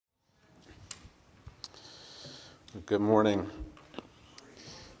Good morning.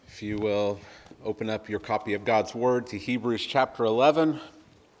 If you will open up your copy of God's Word to Hebrews chapter 11.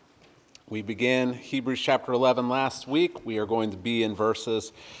 We began Hebrews chapter 11 last week. We are going to be in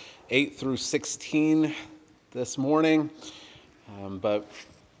verses 8 through 16 this morning, but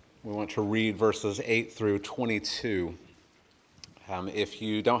we want to read verses 8 through 22. If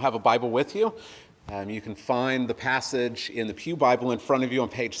you don't have a Bible with you, you can find the passage in the Pew Bible in front of you on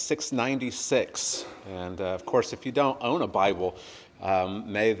page 696. And of course, if you don't own a Bible,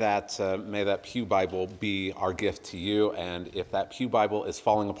 may that Pew Bible be our gift to you. And if that Pew Bible is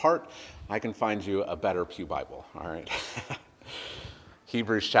falling apart, I can find you a better Pew Bible. All right.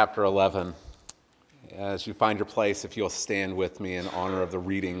 Hebrews chapter 11. As you find your place, if you'll stand with me in honor of the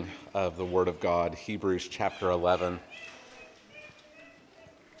reading of the Word of God, Hebrews chapter 11.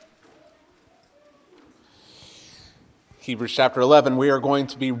 Hebrews chapter 11, we are going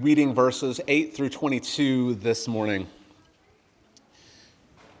to be reading verses 8 through 22 this morning.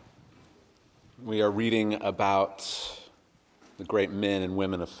 We are reading about the great men and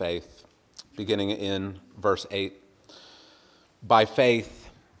women of faith, beginning in verse 8. By faith,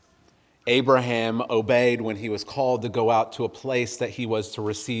 Abraham obeyed when he was called to go out to a place that he was to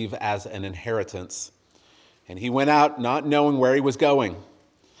receive as an inheritance. And he went out not knowing where he was going.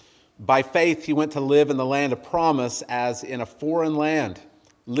 By faith, he went to live in the land of promise as in a foreign land,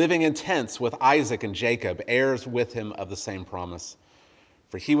 living in tents with Isaac and Jacob, heirs with him of the same promise.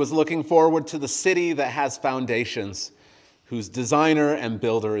 For he was looking forward to the city that has foundations, whose designer and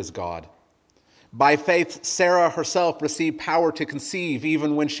builder is God. By faith, Sarah herself received power to conceive,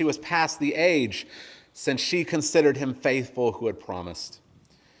 even when she was past the age, since she considered him faithful who had promised.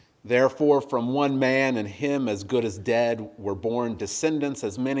 Therefore, from one man, and him as good as dead, were born descendants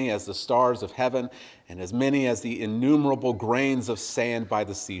as many as the stars of heaven, and as many as the innumerable grains of sand by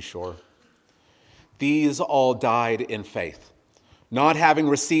the seashore. These all died in faith, not having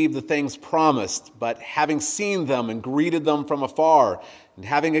received the things promised, but having seen them and greeted them from afar, and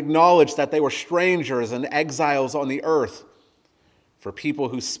having acknowledged that they were strangers and exiles on the earth. For people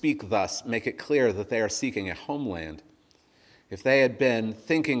who speak thus make it clear that they are seeking a homeland. If they had been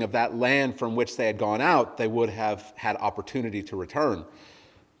thinking of that land from which they had gone out, they would have had opportunity to return.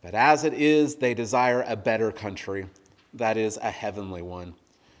 But as it is, they desire a better country, that is, a heavenly one.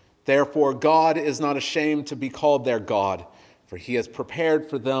 Therefore, God is not ashamed to be called their God, for he has prepared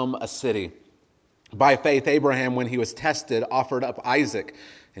for them a city. By faith, Abraham, when he was tested, offered up Isaac,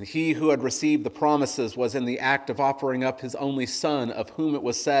 and he who had received the promises was in the act of offering up his only son, of whom it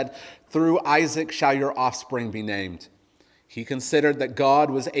was said, "Through Isaac shall your offspring be named." He considered that God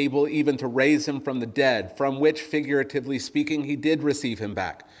was able even to raise him from the dead, from which, figuratively speaking, he did receive him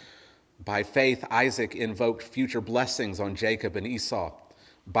back. By faith, Isaac invoked future blessings on Jacob and Esau.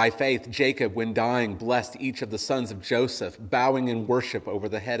 By faith, Jacob, when dying, blessed each of the sons of Joseph, bowing in worship over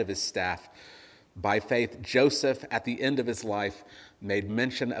the head of his staff. By faith, Joseph, at the end of his life, made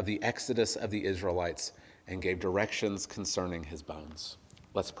mention of the exodus of the Israelites and gave directions concerning his bones.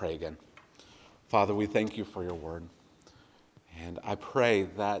 Let's pray again. Father, we thank you for your word. And I pray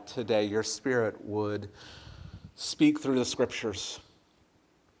that today your Spirit would speak through the Scriptures.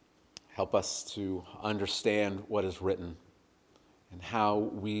 Help us to understand what is written and how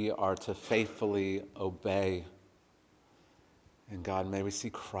we are to faithfully obey. And God, may we see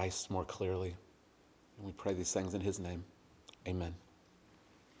Christ more clearly. And we pray these things in his name. Amen.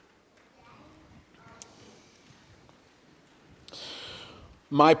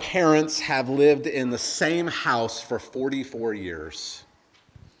 My parents have lived in the same house for 44 years.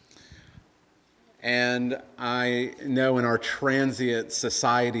 And I know in our transient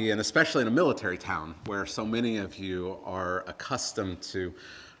society, and especially in a military town where so many of you are accustomed to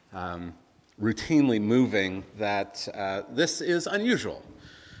routinely moving, that this is unusual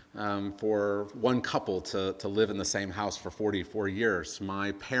for one couple to live in the same house for 44 years.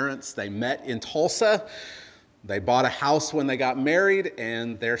 My parents, they met in Tulsa. They bought a house when they got married,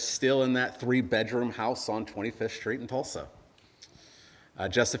 and they're still in that 3-bedroom house on 25th Street in Tulsa.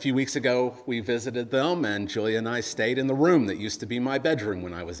 Just a few weeks ago, we visited them, and Julia and I stayed in the room that used to be my bedroom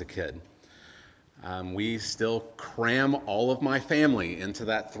when I was a kid. We still cram all of my family into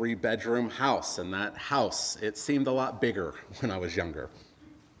that 3-bedroom house, and that house, it seemed a lot bigger when I was younger.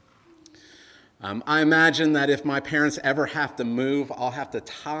 I imagine that if my parents ever have to move, I'll have to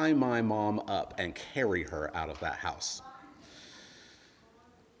tie my mom up and carry her out of that house.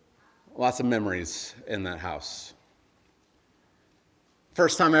 Lots of memories in that house.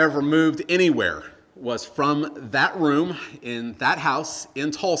 First time I ever moved anywhere was from that room in that house in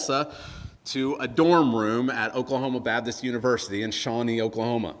Tulsa to a dorm room at Oklahoma Baptist University in Shawnee,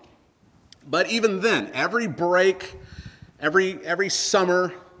 Oklahoma. But even then, every break, every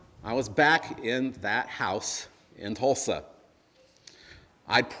summer, I was back in that house in Tulsa.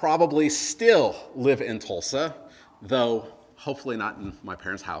 I'd probably still live in Tulsa, though hopefully not in my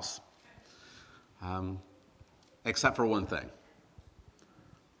parents' house, except for one thing.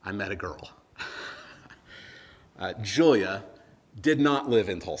 I met a girl. Julia did not live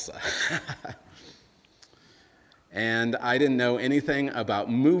in Tulsa. And I didn't know anything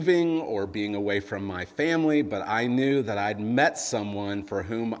about moving or being away from my family, but I knew that I'd met someone for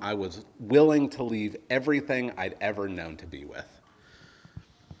whom I was willing to leave everything I'd ever known to be with.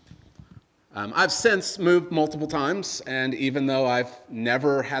 I've since moved multiple times, and even though I've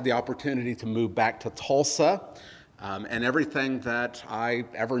never had the opportunity to move back to Tulsa, and everything that I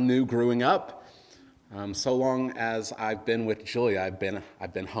ever knew growing up, so long as I've been with Julia,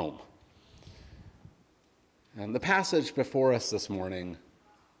 I've been home. And the passage before us this morning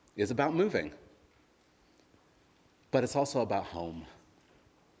is about moving, but it's also about home.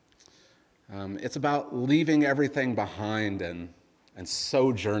 It's about leaving everything behind and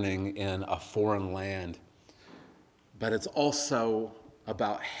sojourning in a foreign land, but it's also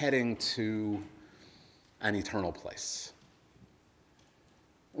about heading to an eternal place.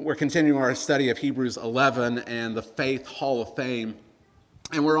 We're continuing our study of Hebrews 11 and the Faith Hall of Fame,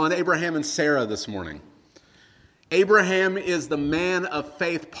 and we're on Abraham and Sarah this morning. Abraham is the man of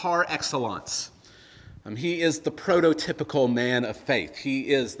faith par excellence. He is the prototypical man of faith.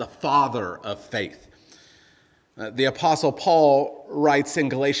 He is the father of faith. The Apostle Paul writes in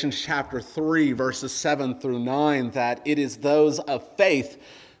Galatians chapter 3, verses 7 through 9, that it is those of faith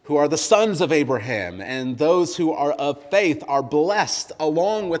who are the sons of Abraham, and those who are of faith are blessed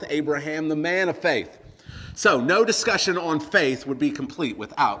along with Abraham, the man of faith. So no discussion on faith would be complete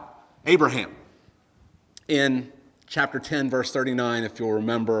without Abraham. In chapter 10, verse 39, if you'll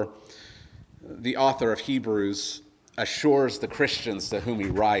remember, the author of Hebrews assures the Christians to whom he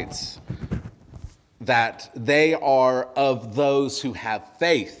writes that they are of those who have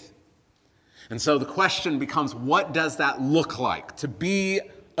faith. And so the question becomes, what does that look like? To be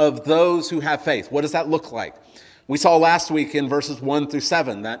of those who have faith. What does that look like? We saw last week in verses 1 through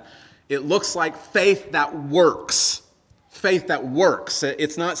 7 that it looks like faith that works. Faith that works.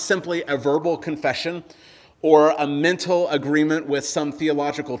 It's not simply a verbal confession or a mental agreement with some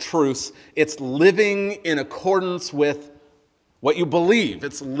theological truths. It's living in accordance with what you believe.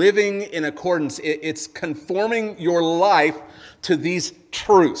 It's living in accordance. It's conforming your life to these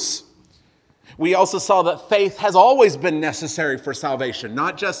truths. We also saw that faith has always been necessary for salvation,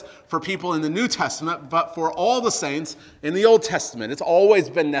 not just for people in the New Testament, but for all the saints in the Old Testament. It's always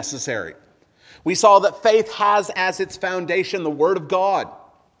been necessary. We saw that faith has as its foundation the Word of God.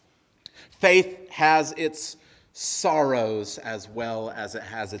 Faith has its sorrows as well as it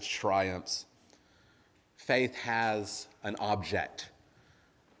has its triumphs. Faith has an object,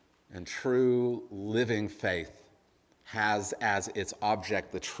 and true living faith has as its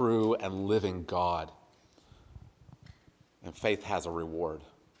object the true and living God. And faith has a reward.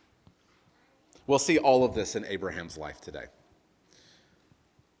 We'll see all of this in Abraham's life today.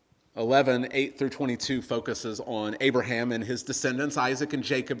 11, 8 through 22 focuses on Abraham and his descendants, Isaac and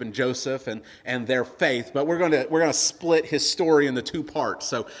Jacob and Joseph and their faith. But we're going to split his story into two parts.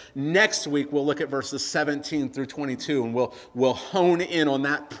 So next week we'll look at verses 17 through 22, and we'll hone in on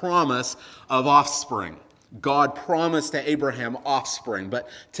that promise of offspring. God promised to Abraham offspring. But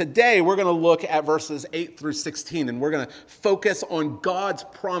today we're going to look at verses 8 through 16, and we're going to focus on God's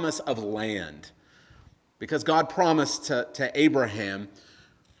promise of land. Because God promised to Abraham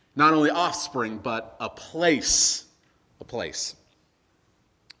not only offspring, but a place. A place.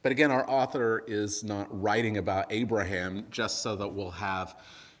 But again, our author is not writing about Abraham just so that we'll have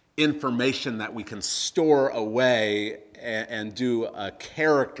information that we can store away and do a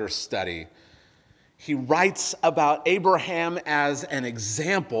character study. He writes about Abraham as an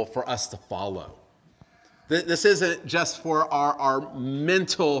example for us to follow. This isn't just for our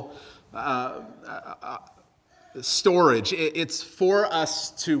mental storage. It's for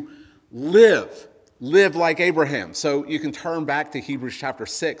us to live like Abraham. So you can turn back to Hebrews chapter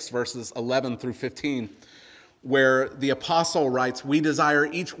 6, verses 11 through 15, where the apostle writes, "We desire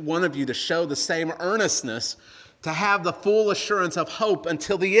each one of you to show the same earnestness, to have the full assurance of hope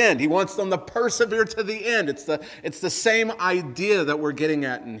until the end." He wants them to persevere to the end. It's the same idea that we're getting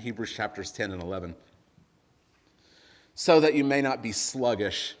at in Hebrews chapters 10 and 11. "So that you may not be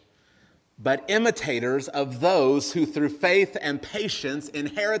sluggish, but imitators of those who through faith and patience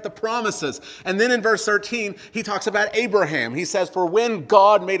inherit the promises." And then in verse 13, he talks about Abraham. He says, "For when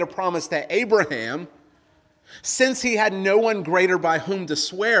God made a promise to Abraham, Since he had no one greater by whom to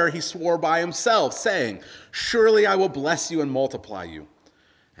swear, he swore by himself, saying, "Surely I will bless you and multiply you."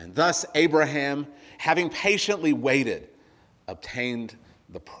 And thus Abraham, having patiently waited, obtained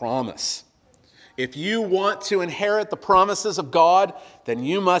the promise. If you want to inherit the promises of God, then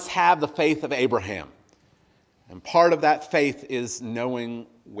you must have the faith of Abraham. And part of that faith is knowing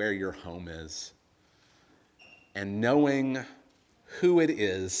where your home is and knowing who it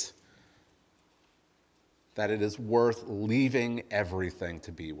is that it is worth leaving everything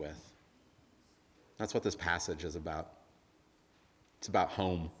to be with. That's what this passage is about. It's about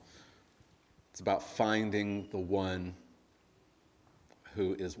home. It's about finding the one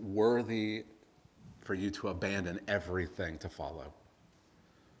who is worthy for you to abandon everything to follow.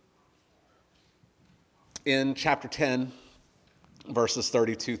 In chapter 10, verses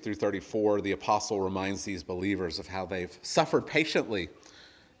 32 through 34, the apostle reminds these believers of how they've suffered patiently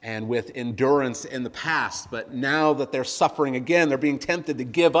and with endurance in the past, but now that they're suffering again, they're being tempted to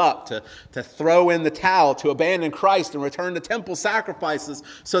give up, to throw in the towel, to abandon Christ and return to temple sacrifices.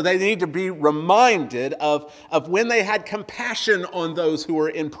 So they need to be reminded of when they had compassion on those who were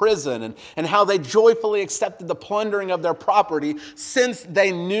in prison and how they joyfully accepted the plundering of their property, since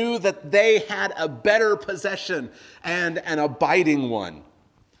they knew that they had a better possession and an abiding one,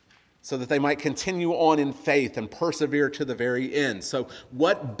 so that they might continue on in faith and persevere to the very end. So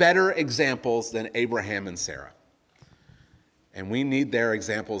what better examples than Abraham and Sarah? And we need their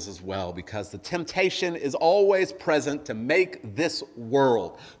examples as well, because the temptation is always present to make this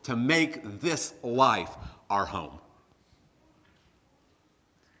world, to make this life our home.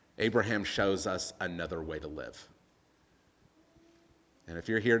 Abraham shows us another way to live. And if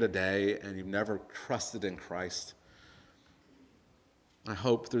you're here today and you've never trusted in Christ, I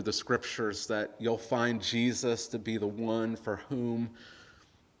hope through the scriptures that you'll find Jesus to be the one for whom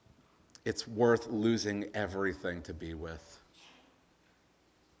it's worth losing everything to be with.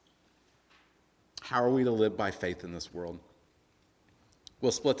 How are we to live by faith in this world?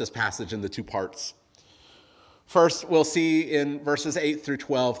 We'll split this passage into two parts. First, we'll see in verses 8 through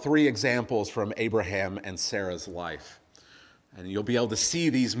 12, 3 examples from Abraham and Sarah's life. And you'll be able to see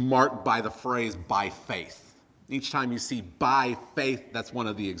these marked by the phrase, "by faith." Each time you see "by faith," that's one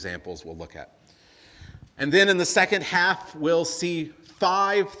of the examples we'll look at. And then in the second half, we'll see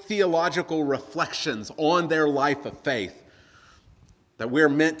 5 theological reflections on their life of faith that we're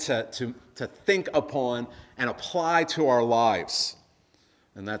meant to think upon and apply to our lives.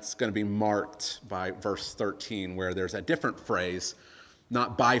 And that's going to be marked by verse 13, where there's a different phrase,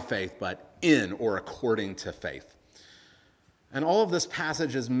 not "by faith," but "in" or "according to faith." And all of this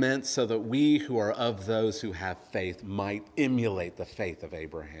passage is meant so that we who are of those who have faith might emulate the faith of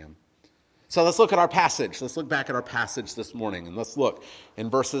Abraham. So let's look at our passage. Let's look back at our passage this morning, and let's look in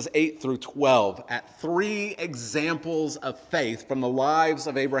verses 8 through 12 at 3 examples of faith from the lives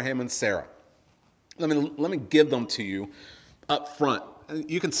of Abraham and Sarah. Let me give them to you up front.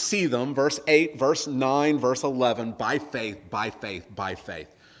 You can see them, verse 8, verse 9, verse 11, by faith, by faith, by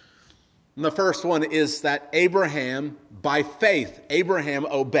faith. And the first one is that Abraham, by faith, Abraham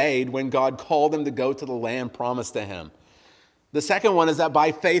obeyed when God called him to go to the land promised to him. The second one is that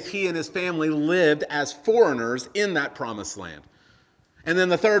by faith, he and his family lived as foreigners in that promised land. And then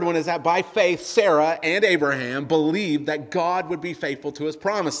the third one is that by faith, Sarah and Abraham believed that God would be faithful to his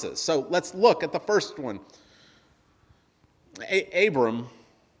promises. So let's look at the first one.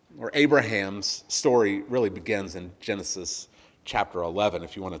 Abraham's story really begins in Genesis chapter 11.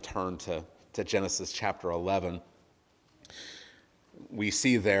 If you want to turn to Genesis chapter 11, we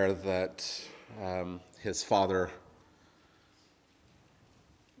see there that his father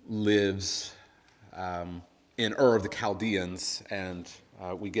lives in Ur of the Chaldeans, and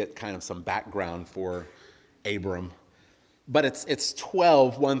we get kind of some background for Abram. But it's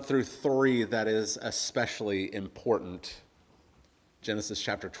 12, 1 through 3 that is especially important. Genesis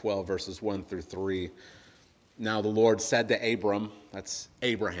chapter 12, verses 1 through 3. Now the Lord said to Abram, that's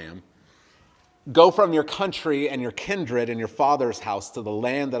Abraham, "Go from your country and your kindred and your father's house to the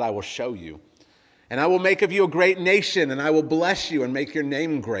land that I will show you. And I will make of you a great nation, and I will bless you and make your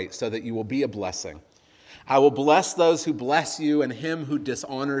name great so that you will be a blessing. I will bless those who bless you, and him who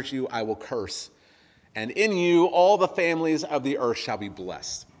dishonors you I will curse. And in you all the families of the earth shall be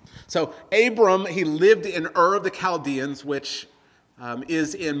blessed." So Abram, he lived in Ur of the Chaldeans, which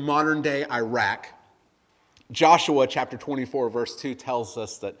is in modern-day Iraq. Joshua chapter 24, verse 2 tells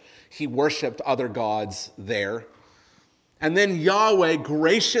us that he worshiped other gods there. And then Yahweh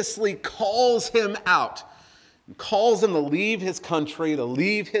graciously calls him out, calls him to leave his country, to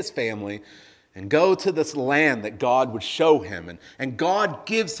leave his family, and go to this land that God would show him. And God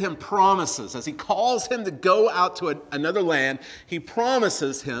gives him promises. As he calls him to go out to another land, he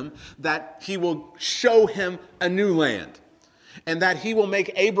promises him that he will show him a new land and that he will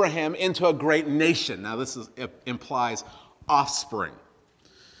make Abraham into a great nation. Now, implies offspring.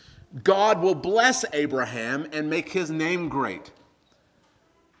 God will bless Abraham and make his name great.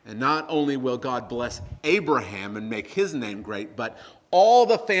 And not only will God bless Abraham and make his name great, but all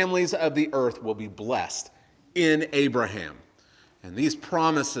the families of the earth will be blessed in Abraham. And these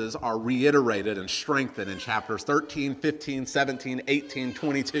promises are reiterated and strengthened in chapters 13, 15, 17, 18,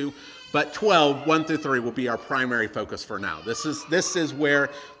 22, but 12, 1 through 3 will be our primary focus for now. This is where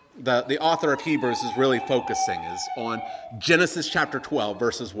the author of Hebrews is really focusing, is on Genesis chapter 12,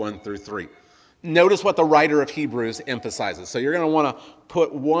 verses 1 through 3. Notice what the writer of Hebrews emphasizes. So you're going to want to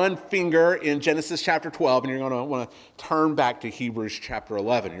put one finger in Genesis chapter 12, and you're going to want to turn back to Hebrews chapter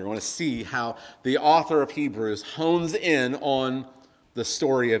 11. You're going to see how the author of Hebrews hones in on the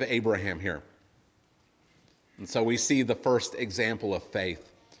story of Abraham here. And so we see the first example of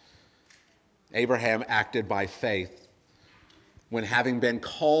faith. Abraham acted by faith. When having been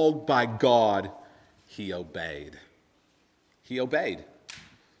called by God, he obeyed. He obeyed.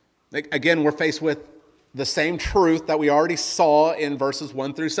 Again, we're faced with the same truth that we already saw in verses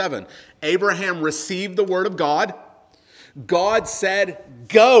 1 through 7. Abraham received the word of God. God said,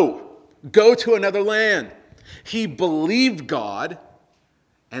 go to another land. He believed God,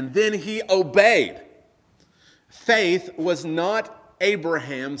 and then he obeyed. Faith was not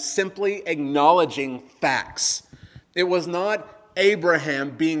Abraham simply acknowledging facts. It was not Abraham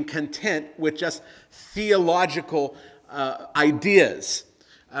being content with just theological ideas.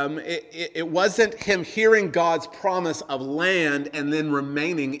 It wasn't him hearing God's promise of land and then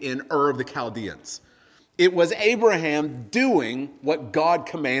remaining in Ur of the Chaldeans. It was Abraham doing what God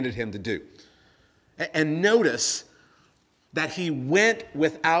commanded him to do. And notice that he went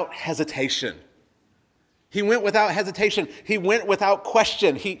without hesitation. He went without hesitation. He went without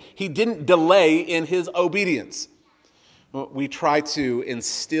question. He didn't delay in his obedience. We try to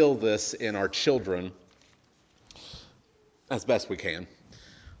instill this in our children as best we can.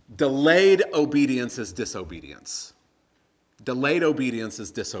 Delayed obedience is disobedience. Delayed obedience is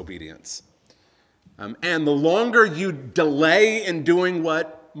disobedience. And the longer you delay in doing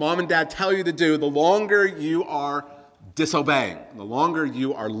what mom and dad tell you to do, the longer you are disobeying, the longer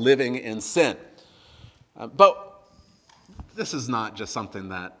you are living in sin. But this is not just something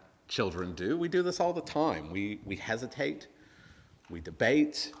that children do. We do this all the time. We hesitate, we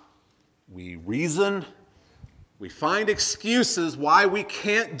debate, we reason. We find excuses why we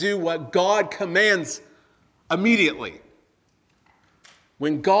can't do what God commands immediately.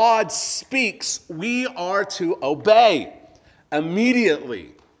 When God speaks, we are to obey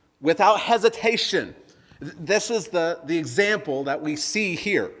immediately, without hesitation. This is the example that we see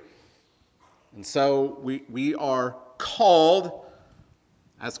here. And so we are called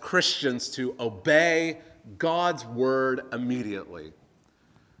as Christians to obey God's word immediately.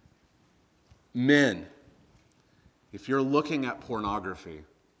 Men, if you're looking at pornography,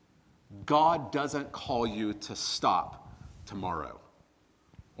 God doesn't call you to stop tomorrow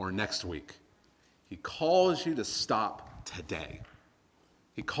or next week. He calls you to stop today.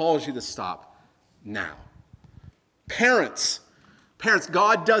 He calls you to stop now. Parents,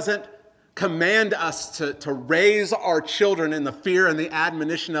 God doesn't command us to raise our children in the fear and the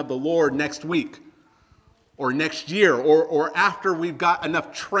admonition of the Lord next week or next year, or after we've got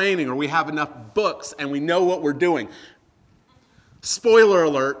enough training or we have enough books and we know what we're doing. Spoiler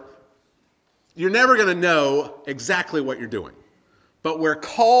alert, you're never going to know exactly what you're doing. But we're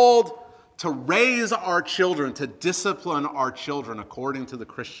called to raise our children, to discipline our children according to the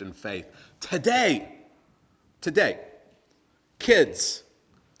Christian faith. Today, kids,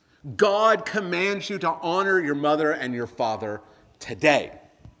 God commands you to honor your mother and your father today,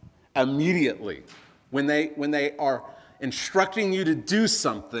 immediately. When they are instructing you to do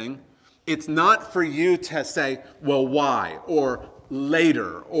something, it's not for you to say, well, why, or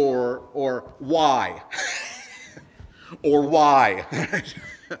later, or why, or why.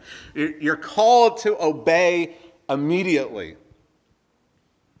 You're called to obey immediately.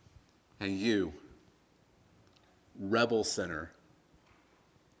 And you, rebel sinner,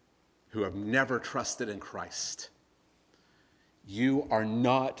 who have never trusted in Christ, you are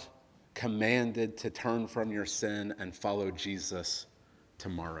not commanded to turn from your sin and follow Jesus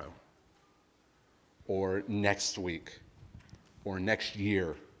tomorrow or next week or next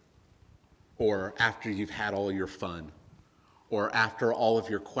year or after you've had all your fun or after all of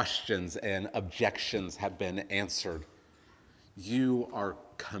your questions and objections have been answered. You are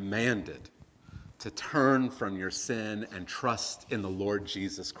commanded to turn from your sin and trust in the Lord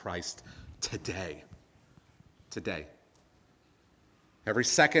Jesus Christ today. Today. Every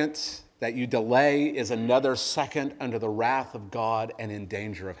second that you delay is another second under the wrath of God and in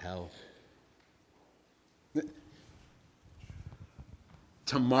danger of hell.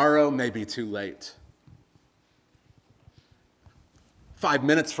 Tomorrow may be too late. 5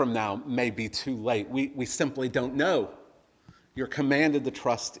 minutes from now may be too late. We simply don't know. You're commanded to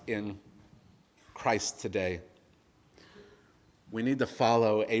trust in Christ today. We need to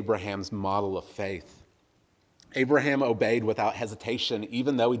follow Abraham's model of faith. Abraham obeyed without hesitation,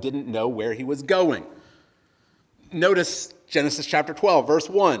 even though he didn't know where he was going. Notice Genesis chapter 12, verse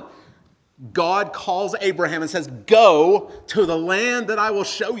 1. God calls Abraham and says, "Go to the land that I will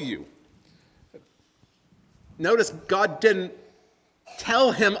show you." Notice God didn't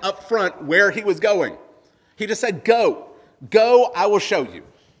tell him up front where he was going. He just said, "Go. Go, I will show you."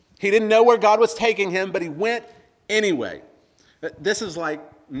 He didn't know where God was taking him, but he went anyway. This is like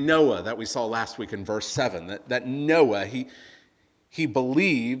Noah that we saw last week in verse 7, that Noah, he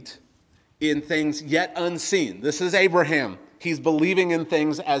believed in things yet unseen. This is Abraham. He's believing in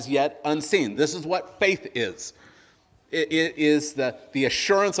things as yet unseen. This is what faith is. It is the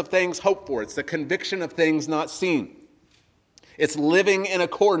assurance of things hoped for. It's the conviction of things not seen. It's living in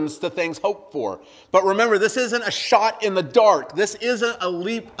accordance to things hoped for. But remember, this isn't a shot in the dark. This isn't a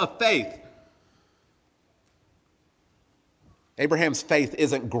leap of faith. Abraham's faith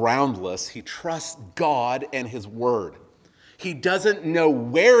isn't groundless. He trusts God and his word. He doesn't know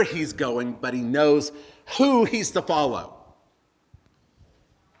where he's going, but he knows who he's to follow.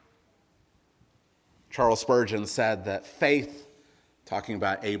 Charles Spurgeon said that faith, talking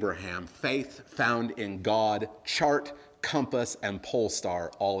about Abraham, faith found in God, chart, compass, and pole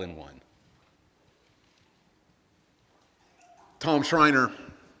star all in one. Tom Schreiner,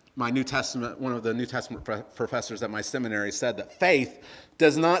 one of the New Testament professors at my seminary, said that faith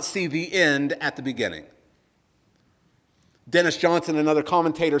does not see the end at the beginning. Dennis Johnson, another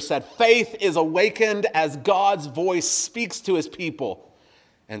commentator, said, "Faith is awakened as God's voice speaks to his people,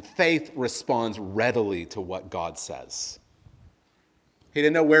 and faith responds readily to what God says." He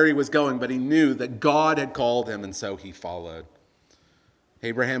didn't know where he was going, but he knew that God had called him, and so he followed.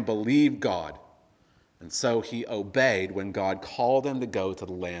 Abraham believed God, and so he obeyed when God called him to go to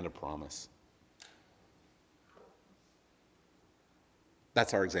the land of promise.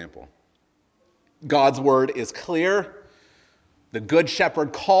 That's our example. God's word is clear. The good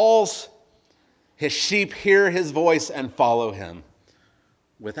shepherd calls. His sheep hear his voice and follow him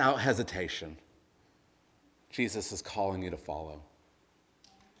without hesitation. Jesus is calling you to follow.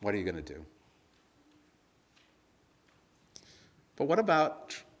 What are you going to do? But what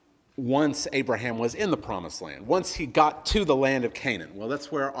about once Abraham was in the promised land? Once he got to the land of Canaan? Well,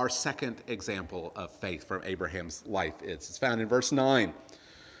 that's where our second example of faith from Abraham's life is. It's found in verse 9.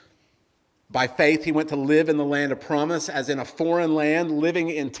 By faith, he went to live in the land of promise, as in a foreign land, living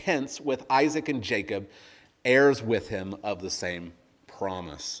in tents with Isaac and Jacob, heirs with him of the same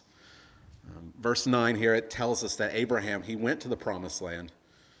promise. Verse 9 here, it tells us that Abraham, he went to the promised land,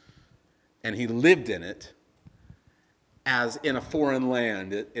 and he lived in it as in a foreign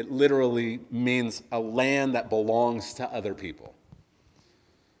land. It literally means a land that belongs to other people.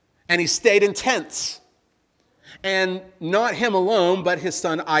 And he stayed in tents. And not him alone, but his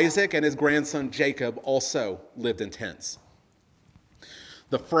son Isaac and his grandson Jacob also lived in tents.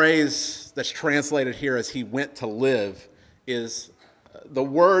 The phrase that's translated here as he went to live is the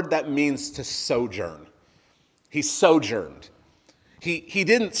word that means to sojourn. He sojourned. He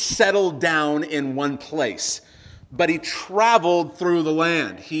didn't settle down in one place, but he traveled through the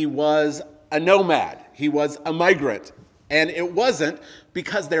land. He was a nomad. He was a migrant. And it wasn't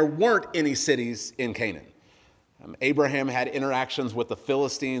because there weren't any cities in Canaan. Abraham had interactions with the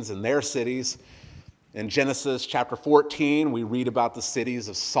Philistines in their cities. In Genesis chapter 14, we read about the cities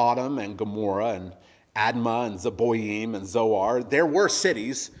of Sodom and Gomorrah and Admah and Zeboim and Zoar. There were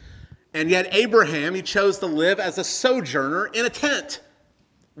cities. And yet Abraham, he chose to live as a sojourner in a tent.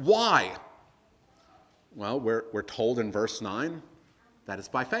 Why? Well, we're told in verse 9 that it's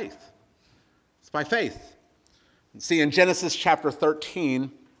by faith. It's by faith. See, in Genesis chapter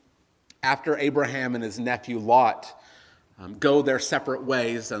 13, after Abraham and his nephew Lot go their separate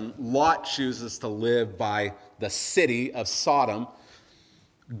ways, and Lot chooses to live by the city of Sodom,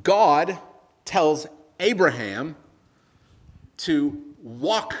 God tells Abraham to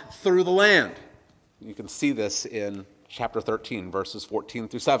walk through the land. You can see this in chapter 13, verses 14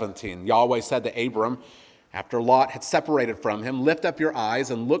 through 17. Yahweh said to Abram, after Lot had separated from him, "Lift up your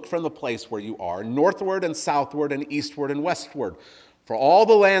eyes and look from the place where you are, northward and southward and eastward and westward. For all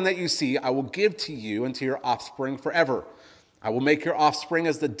the land that you see, I will give to you and to your offspring forever. I will make your offspring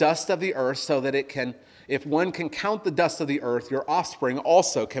as the dust of the earth, so that if one can count the dust of the earth, your offspring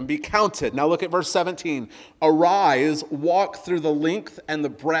also can be counted. Now look at verse 17. Arise, walk through the length and the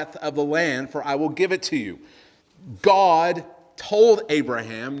breadth of the land, for I will give it to you. God told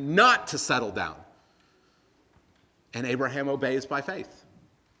Abraham not to settle down. And Abraham obeys by faith.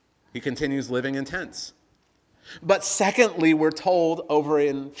 He continues living in tents. But secondly, we're told over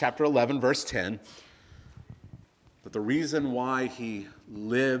in chapter 11, verse 10, that the reason why he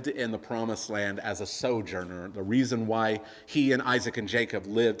lived in the promised land as a sojourner, the reason why he and Isaac and Jacob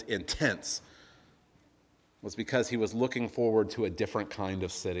lived in tents, was because he was looking forward to a different kind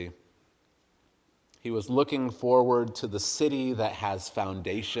of city. He was looking forward to the city that has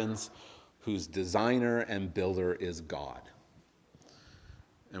foundations, whose designer and builder is God.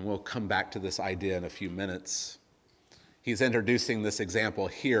 And we'll come back to this idea in a few minutes. He's introducing this example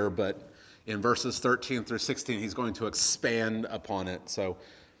here, but in verses 13 through 16, he's going to expand upon it. So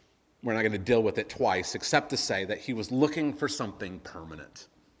we're not going to deal with it twice, except to say that he was looking for something permanent.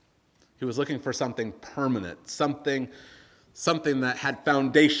 He was looking for something permanent, something that had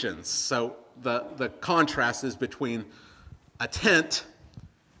foundations. So the contrast is between a tent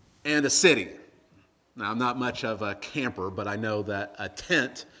and a city. Now, I'm not much of a camper, but I know that a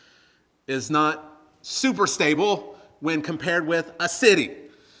tent is not super stable when compared with a city.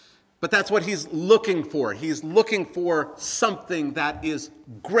 But that's what he's looking for. He's looking for something that is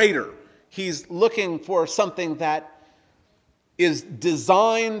greater. He's looking for something that is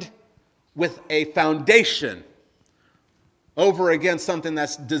designed with a foundation over against something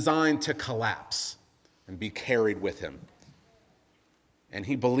that's designed to collapse and be carried with him. And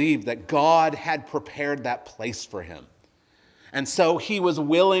he believed that God had prepared that place for him. And so he was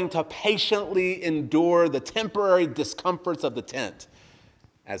willing to patiently endure the temporary discomforts of the tent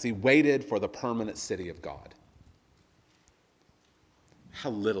as he waited for the permanent city of God. How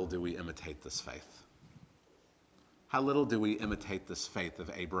little do we imitate this faith? How little do we imitate this faith of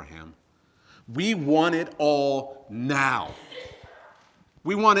Abraham? We want it all now.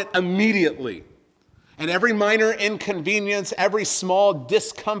 We want it immediately. And every minor inconvenience, every small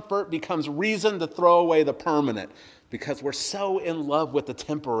discomfort becomes reason to throw away the permanent because we're so in love with the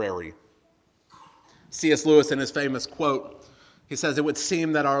temporary. C.S. Lewis, in his famous quote, he says, "It would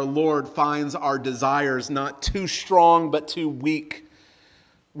seem that our Lord finds our desires not too strong but too weak.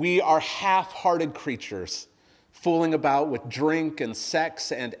 We are half-hearted creatures, fooling about with drink and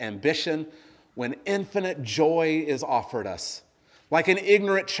sex and ambition when infinite joy is offered us. Like an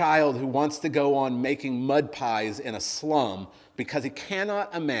ignorant child who wants to go on making mud pies in a slum because he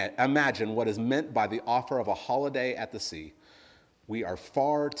cannot imagine what is meant by the offer of a holiday at the sea. We are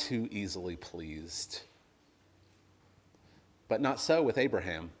far too easily pleased." But not so with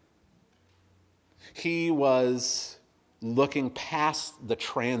Abraham. He was looking past the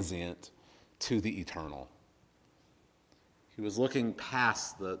transient to the eternal. He was looking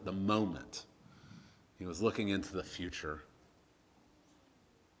past the moment. He was looking into the future.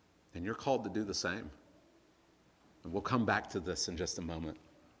 And you're called to do the same. And we'll come back to this in just a moment.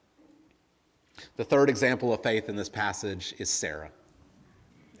 The third example of faith in this passage is Sarah,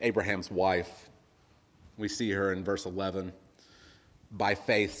 Abraham's wife. We see her in verse 11. By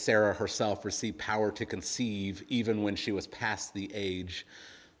faith, Sarah herself received power to conceive even when she was past the age,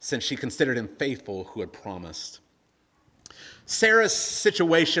 since she considered him faithful who had promised. Sarah's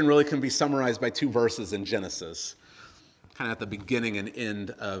situation really can be summarized by two verses in Genesis, kind of at the beginning and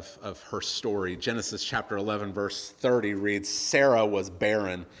end of her story. Genesis chapter 11, verse 30 reads, "Sarah was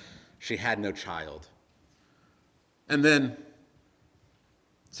barren. She had no child." And then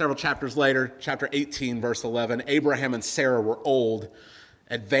several chapters later, chapter 18, verse 11, "Abraham and Sarah were old,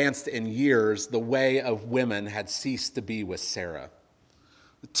 advanced in years. The way of women had ceased to be with Sarah."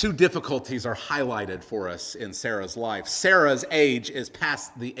 The two difficulties are highlighted for us in Sarah's life. Sarah's age is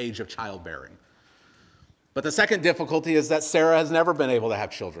past the age of childbearing. But the second difficulty is that Sarah has never been able to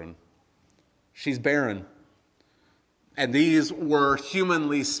have children. She's barren. And these were,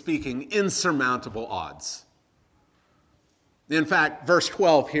 humanly speaking, insurmountable odds. In fact, verse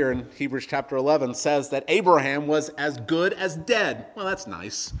 12 here in Hebrews chapter 11 says that Abraham was as good as dead. Well, that's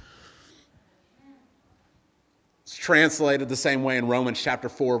nice. It's translated the same way in Romans chapter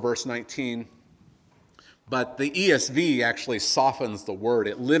 4, verse 19. But the ESV actually softens the word.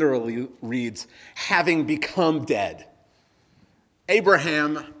 It literally reads, "having become dead."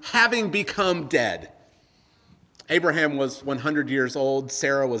 Abraham having become dead. Abraham was 100 years old.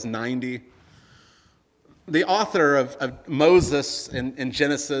 Sarah was 90. The author of Moses in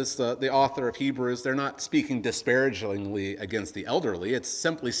Genesis, the author of Hebrews, they're not speaking disparagingly against the elderly. It's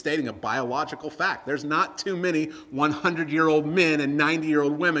simply stating a biological fact. There's not too many 100-year-old men and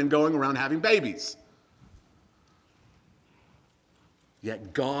 90-year-old women going around having babies.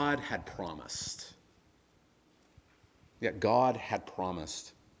 Yet God had promised.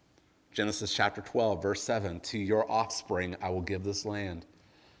 Genesis chapter 12, verse 7, to your offspring I will give this land.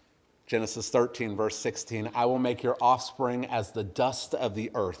 Genesis 13, verse 16, I will make your offspring as the dust of the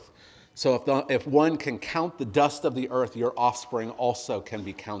earth. So if one can count the dust of the earth, your offspring also can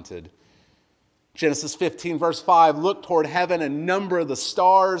be counted. Genesis 15, verse 5, look toward heaven and number the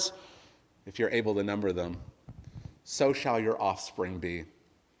stars, if you're able to number them. So shall your offspring be.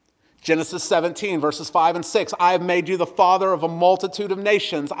 Genesis 17, verses 5 and 6, I have made you the father of a multitude of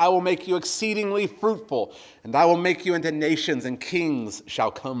nations. I will make you exceedingly fruitful, and I will make you into nations, and kings shall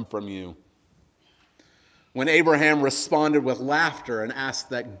come from you. When Abraham responded with laughter and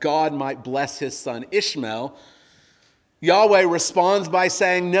asked that God might bless his son Ishmael, Yahweh responds by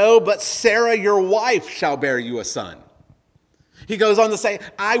saying, no, but Sarah, your wife, shall bear you a son. He goes on to say,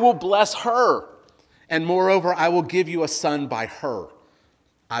 I will bless her, and moreover, I will give you a son by her.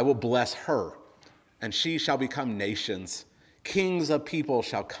 I will bless her, and she shall become nations. Kings of people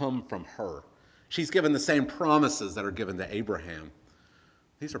shall come from her. She's given the same promises that are given to Abraham.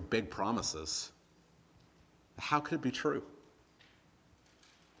 These are big promises. How could it be true?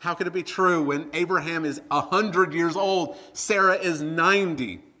 How could it be true when Abraham is 100 years old, Sarah is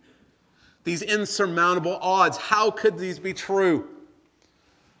 90? These insurmountable odds, how could these be true?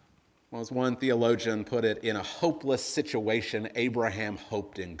 Well, as one theologian put it, in a hopeless situation, Abraham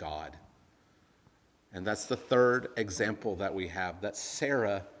hoped in God. And that's the third example that we have, that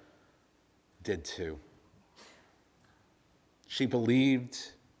Sarah did too. She believed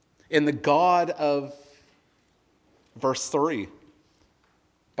in the God of verse 3.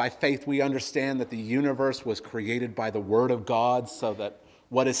 By faith, we understand that the universe was created by the word of God, so that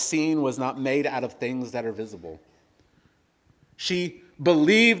what is seen was not made out of things that are visible. She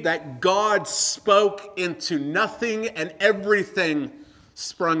believed that God spoke into nothing and everything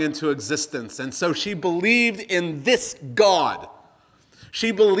sprung into existence. And so she believed in this God.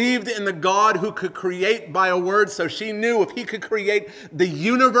 She believed in the God who could create by a word, so she knew if he could create the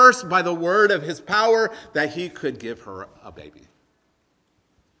universe by the word of his power, that he could give her a baby.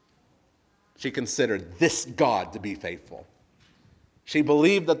 She considered this God to be faithful. She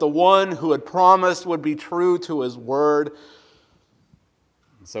believed that the one who had promised would be true to his word.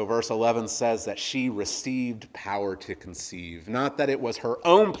 So verse 11 says that she received power to conceive. Not that it was her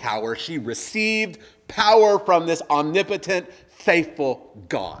own power. She received power from this omnipotent, faithful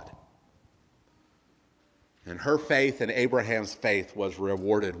God. And her faith and Abraham's faith was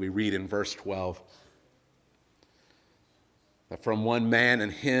rewarded. We read in verse 12 that from one man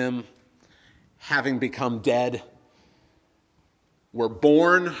and him, having become dead, were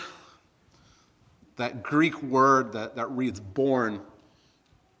born. That Greek word that reads born,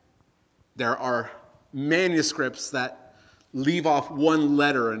 there are manuscripts that leave off one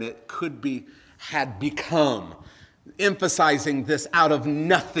letter, and it could be had become, emphasizing this out of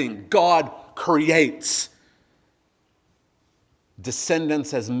nothing. God creates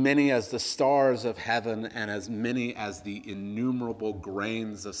descendants as many as the stars of heaven and as many as the innumerable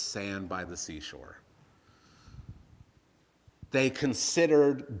grains of sand by the seashore. They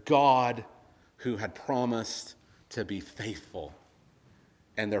considered God who had promised to be faithful,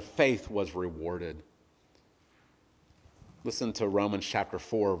 and their faith was rewarded. Listen to Romans chapter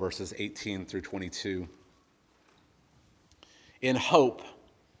 4, verses 18 through 22. In hope,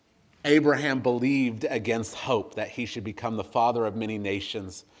 Abraham believed against hope that he should become the father of many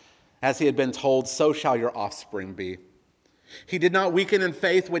nations. As he had been told, so shall your offspring be. He did not weaken in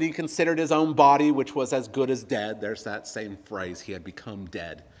faith when he considered his own body, which was as good as dead. There's that same phrase, he had become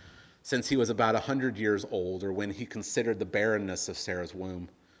dead, since he was about 100 years old, or when he considered the barrenness of Sarah's womb.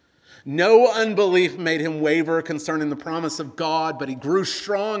 No unbelief made him waver concerning the promise of God, but he grew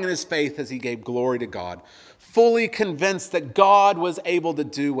strong in his faith as he gave glory to God, fully convinced that God was able to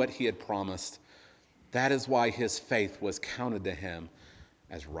do what he had promised. That is why his faith was counted to him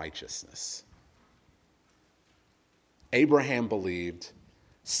as righteousness. Abraham believed,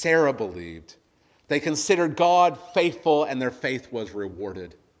 Sarah believed. They considered God faithful, and their faith was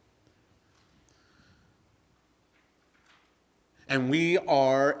rewarded. And we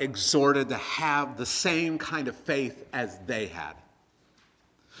are exhorted to have the same kind of faith as they had.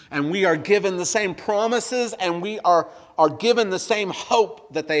 And we are given the same promises, and we are given the same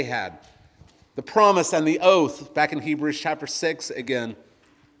hope that they had. The promise and the oath, back in Hebrews chapter 6 again.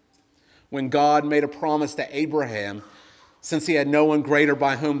 When God made a promise to Abraham, since he had no one greater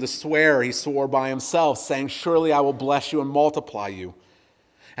by whom to swear, he swore by himself, saying, "Surely I will bless you and multiply you."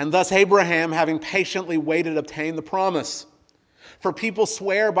 And thus Abraham, having patiently waited, obtained the promise. For people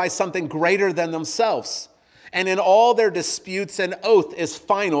swear by something greater than themselves, and in all their disputes an oath is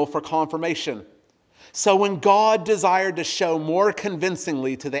final for confirmation. So when God desired to show more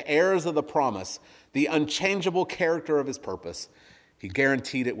convincingly to the heirs of the promise the unchangeable character of his purpose, he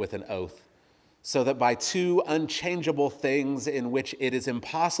guaranteed it with an oath, so that by two unchangeable things in which it is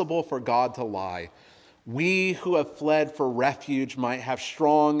impossible for God to lie, we who have fled for refuge might have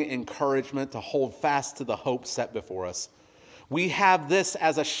strong encouragement to hold fast to the hope set before us. We have this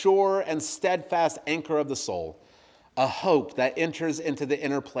as a sure and steadfast anchor of the soul, a hope that enters into the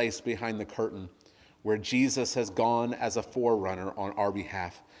inner place behind the curtain, where Jesus has gone as a forerunner on our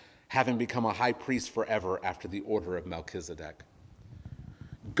behalf, having become a high priest forever after the order of Melchizedek.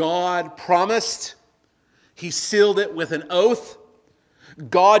 God promised, he sealed it with an oath.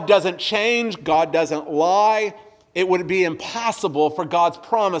 God doesn't change, God doesn't lie. It would be impossible for God's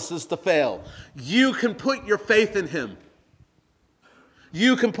promises to fail. You can put your faith in him.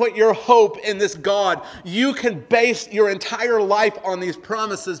 You can put your hope in this God. You can base your entire life on these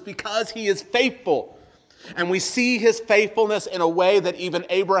promises because he is faithful. And we see his faithfulness in a way that even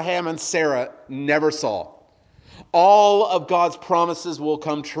Abraham and Sarah never saw. All of God's promises will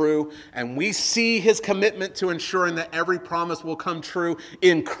come true, and we see his commitment to ensuring that every promise will come true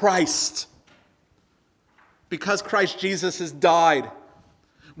in Christ. Because Christ Jesus has died,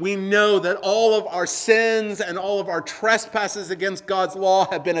 we know that all of our sins and all of our trespasses against God's law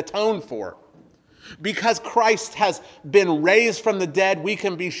have been atoned for. Because Christ has been raised from the dead, we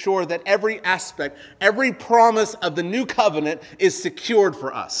can be sure that every aspect, every promise of the new covenant is secured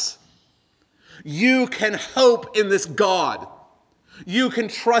for us. You can hope in this God. You can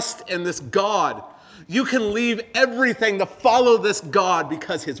trust in this God. You can leave everything to follow this God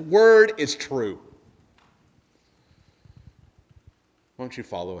because his word is true. Won't you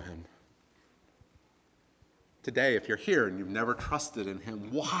follow him? Today, if you're here and you've never trusted in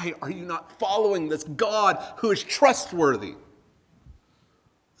him, why are you not following this God who is trustworthy?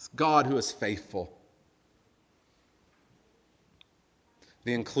 This God who is faithful.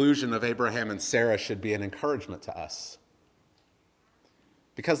 The inclusion of Abraham and Sarah should be an encouragement to us,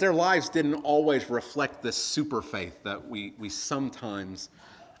 because their lives didn't always reflect this super faith that we sometimes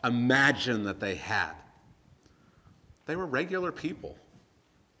imagine that they had. They were regular people.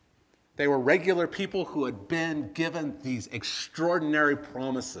 They were regular people who had been given these extraordinary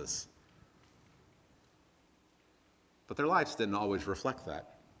promises. But their lives didn't always reflect that.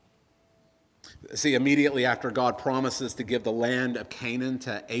 See, immediately after God promises to give the land of Canaan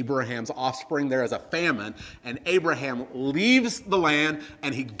to Abraham's offspring, there is a famine, and Abraham leaves the land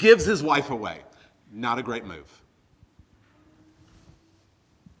and he gives his wife away. Not a great move.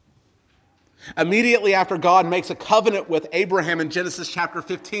 Immediately after God makes a covenant with Abraham in Genesis chapter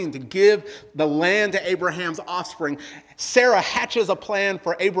 15 to give the land to Abraham's offspring, Sarah hatches a plan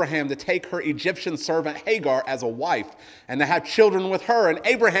for Abraham to take her Egyptian servant Hagar as a wife and to have children with her, and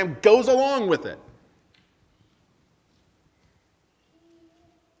Abraham goes along with it.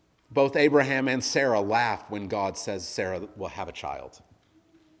 Both Abraham and Sarah laugh when God says Sarah will have a child.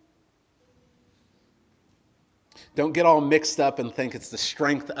 Don't get all mixed up and think it's the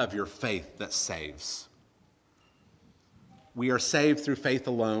strength of your faith that saves. We are saved through faith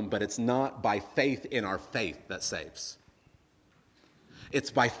alone, but it's not by faith in our faith that saves.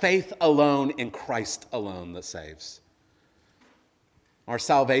 It's by faith alone in Christ alone that saves. Our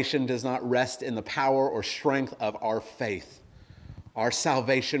salvation does not rest in the power or strength of our faith. Our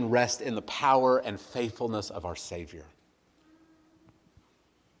salvation rests in the power and faithfulness of our Savior.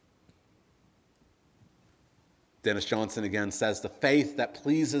 Dennis Johnson again says, the faith that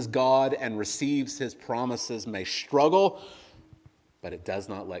pleases God and receives his promises may struggle, but it does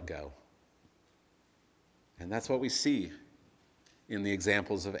not let go. And that's what we see in the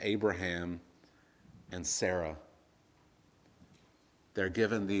examples of Abraham and Sarah. They're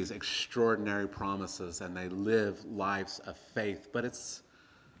given these extraordinary promises and they live lives of faith, but it's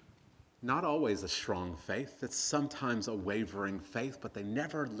not always a strong faith. It's sometimes a wavering faith, but they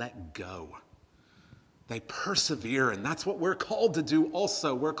never let go. They persevere, and that's what we're called to do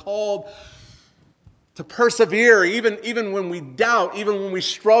also. We're called to persevere even when we doubt, even when we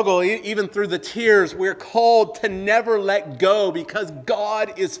struggle, even through the tears. We're called to never let go because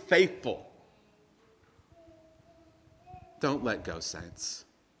God is faithful. Don't let go, saints.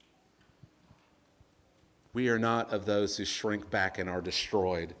 We are not of those who shrink back and are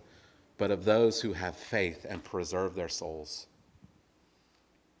destroyed, but of those who have faith and preserve their souls.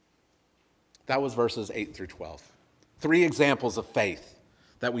 That was verses 8 through 12. 3 examples of faith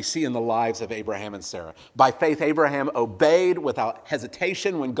that we see in the lives of Abraham and Sarah. By faith, Abraham obeyed without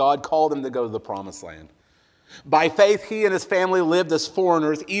hesitation when God called him to go to the promised land. By faith, he and his family lived as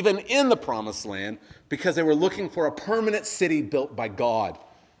foreigners, even in the promised land, because they were looking for a permanent city built by God.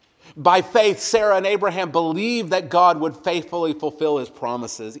 By faith, Sarah and Abraham believed that God would faithfully fulfill his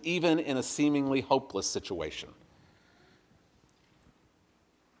promises, even in a seemingly hopeless situation.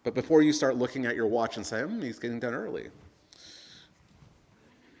 But before you start looking at your watch and say, he's getting done early,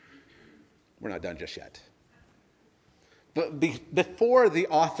 we're not done just yet. But before the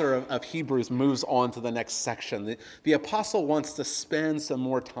author of Hebrews moves on to the next section, the apostle wants to spend some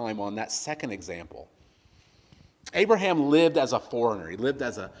more time on that second example. Abraham lived as a foreigner. He lived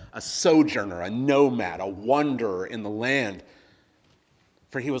as a sojourner, a nomad, a wanderer in the land,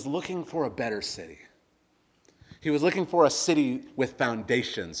 for he was looking for a better city. He was looking for a city with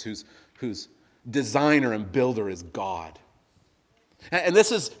foundations, whose designer and builder is God. And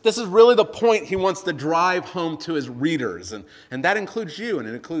this is really the point he wants to drive home to his readers, and that includes you, and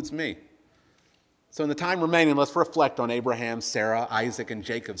it includes me. So in the time remaining, let's reflect on Abraham, Sarah, Isaac, and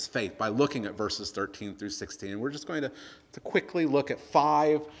Jacob's faith by looking at verses 13 through 16. And we're just going to quickly look at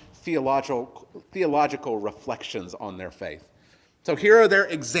 5 theological reflections on their faith. So here are their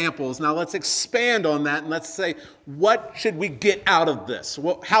examples. Now let's expand on that, and let's say, what should we get out of this?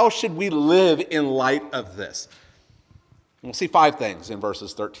 How should we live in light of this? We'll see 5 things in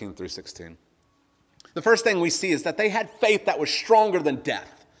verses 13 through 16. The first thing we see is that they had faith that was stronger than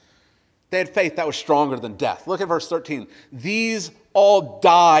death. They had faith that was stronger than death. Look at verse 13. These all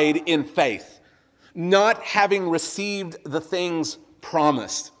died in faith, not having received the things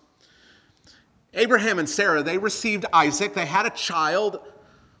promised. Abraham and Sarah, they received Isaac. They had a child,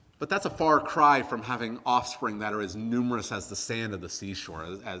 but that's a far cry from having offspring that are as numerous as the sand of the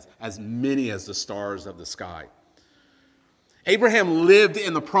seashore, as many as the stars of the sky. Abraham lived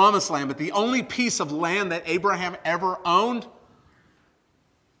in the promised land, but the only piece of land that Abraham ever owned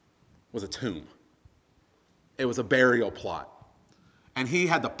was a tomb. It was a burial plot. And he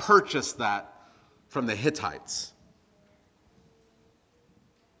had to purchase that from the Hittites.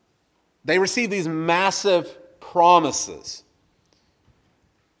 They received these massive promises,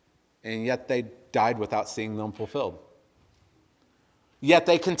 and yet they died without seeing them fulfilled. Yet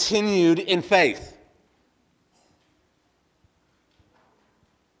they continued in faith.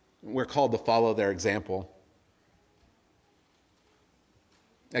 We're called to follow their example.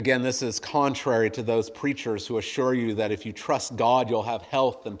 Again, this is contrary to those preachers who assure you that if you trust God, you'll have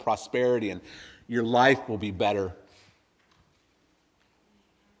health and prosperity and your life will be better.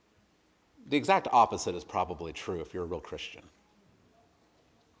 The exact opposite is probably true if you're a real Christian.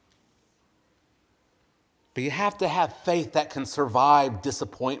 But you have to have faith that can survive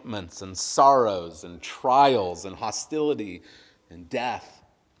disappointments and sorrows and trials and hostility and death.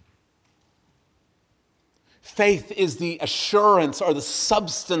 Faith is the assurance or the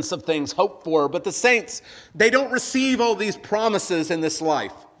substance of things hoped for, but the saints, they don't receive all these promises in this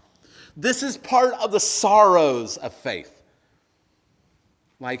life. This is part of the sorrows of faith.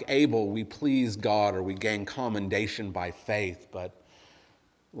 Like Abel, we please God or we gain commendation by faith, but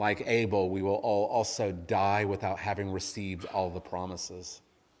like Abel, we will all also die without having received all the promises.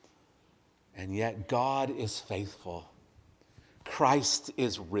 And yet God is faithful. Christ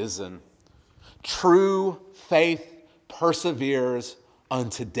is risen. True faith perseveres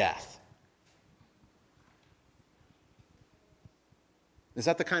unto death. Is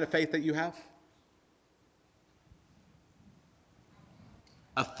that the kind of faith that you have?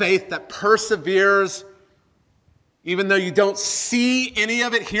 A faith that perseveres even though you don't see any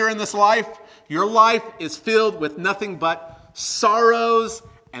of it here in this life. Your life is filled with nothing but sorrows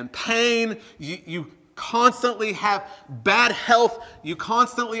and pain. You constantly have bad health. You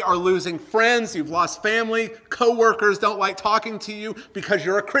constantly are losing friends. You've lost family. Co-workers don't like talking to you because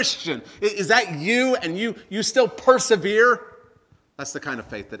you're a Christian. Is that you and you still persevere? That's the kind of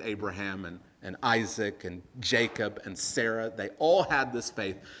faith that Abraham and Isaac and Jacob and Sarah, they all had this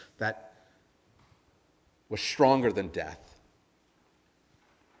faith that was stronger than death.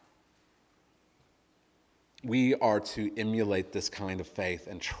 We are to emulate this kind of faith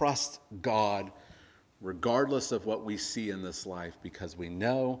and trust God regardless of what we see in this life, because we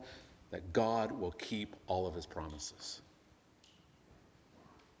know that God will keep all of his promises.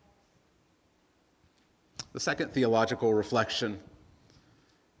 The second theological reflection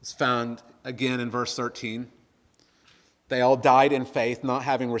is found again in verse 13. They all died in faith, not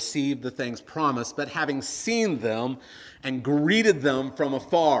having received the things promised, but having seen them and greeted them from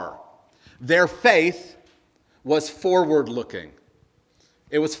afar. Their faith was forward-looking.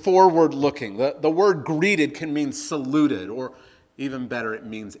 It was forward-looking. The word greeted can mean saluted, or even better, it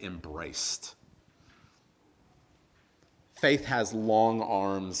means embraced. Faith has long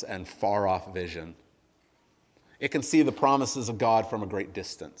arms and far-off vision. It can see the promises of God from a great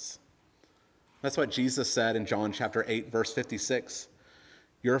distance. That's what Jesus said in John chapter 8, verse 56.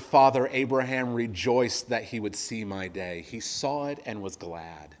 Your father Abraham rejoiced that he would see my day. He saw it and was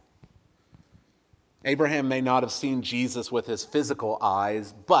glad. Abraham may not have seen Jesus with his physical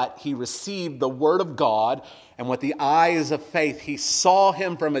eyes, but he received the word of God, and with the eyes of faith, he saw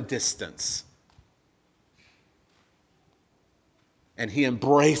him from a distance. And he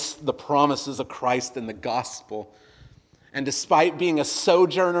embraced the promises of Christ in the gospel. And despite being a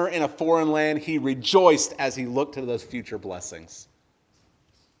sojourner in a foreign land, he rejoiced as he looked to those future blessings.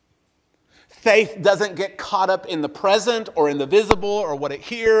 Faith doesn't get caught up in the present or in the visible or what it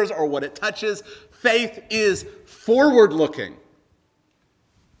hears or what it touches. Faith is forward-looking.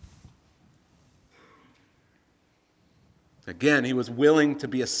 Again, he was willing to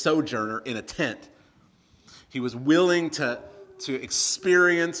be a sojourner in a tent. He was willing to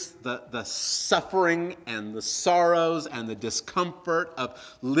experience the suffering and the sorrows and the discomfort of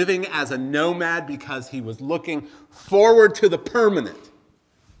living as a nomad because he was looking forward to the permanent.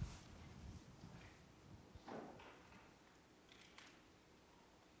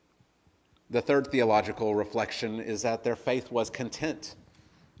 The third theological reflection is that their faith was content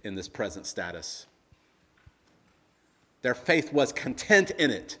in this present status. Their faith was content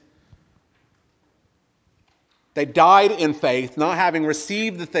in it. They died in faith, not having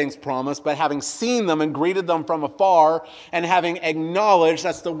received the things promised, but having seen them and greeted them from afar, and having acknowledged,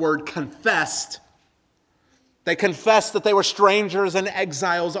 that's the word confessed. They confessed that they were strangers and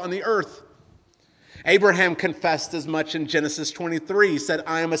exiles on the earth. Abraham confessed as much in Genesis 23. He said,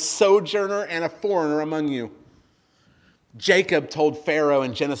 I am a sojourner and a foreigner among you. Jacob told Pharaoh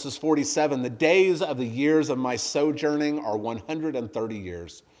in Genesis 47, the days of the years of my sojourning are 130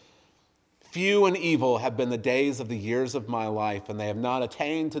 years. Few and evil have been the days of the years of my life, and they have not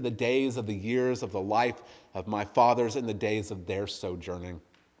attained to the days of the years of the life of my fathers in the days of their sojourning.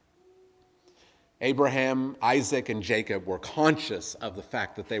 Abraham, Isaac, and Jacob were conscious of the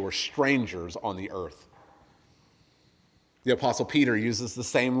fact that they were strangers on the earth. The Apostle Peter uses the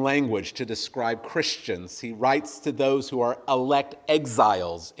same language to describe Christians. He writes to those who are elect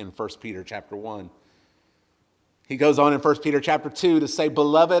exiles in 1 Peter chapter 1. He goes on in 1 Peter chapter 2 to say,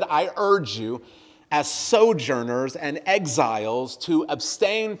 Beloved, I urge you as sojourners and exiles to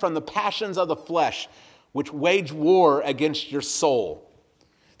abstain from the passions of the flesh, which wage war against your soul.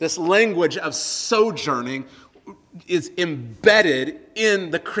 This language of sojourning is embedded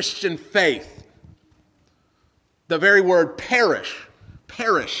in the Christian faith. The very word perish,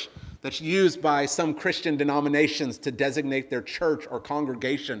 that's used by some Christian denominations to designate their church or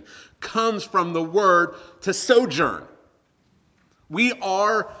congregation, comes from the word to sojourn. We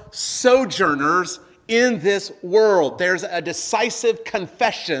are sojourners in this world. There's a decisive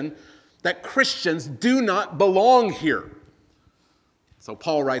confession that Christians do not belong here. So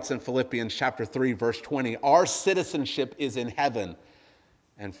Paul writes in Philippians chapter 3, verse 20, our citizenship is in heaven,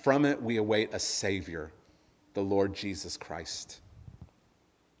 and from it we await a Savior, the Lord Jesus Christ.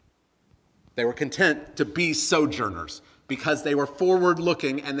 They were content to be sojourners because they were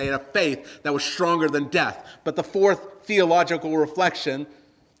forward-looking and they had a faith that was stronger than death. But the fourth theological reflection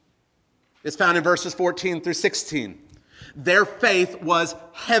is found in verses 14 through 16. Their faith was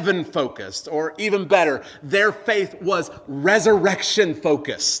heaven-focused, or even better, their faith was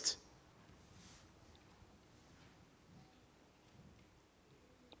resurrection-focused.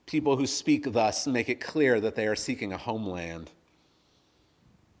 People who speak thus make it clear that they are seeking a homeland.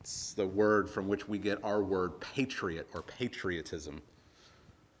 It's the word from which we get our word patriot or patriotism.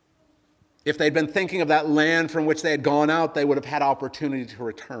 If they'd been thinking of that land from which they had gone out, they would have had opportunity to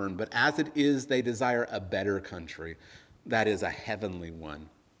return. But as it is, they desire a better country. That is a heavenly one.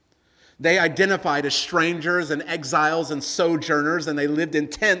 They identified as strangers and exiles and sojourners, and they lived in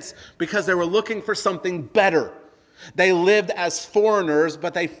tents because they were looking for something better. They lived as foreigners,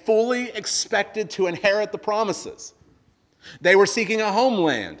 but they fully expected to inherit the promises. They were seeking a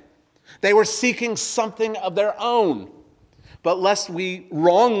homeland. They were seeking something of their own. But lest we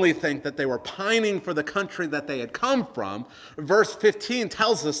wrongly think that they were pining for the country that they had come from, verse 15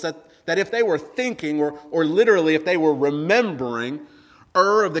 tells us that if they were thinking, or literally if they were remembering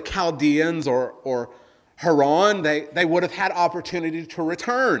Ur of the Chaldeans or Haran, they would have had opportunity to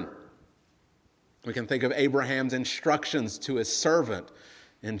return. We can think of Abraham's instructions to his servant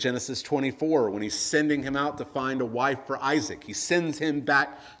in Genesis 24 when he's sending him out to find a wife for Isaac. He sends him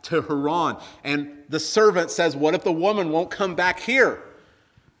back to Haran. And the servant says, what if the woman won't come back here?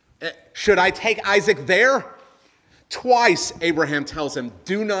 Should I take Isaac there? Twice Abraham tells him,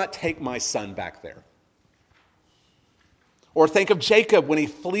 do not take my son back there. Or think of Jacob when he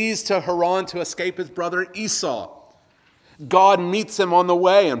flees to Haran to escape his brother Esau. God meets him on the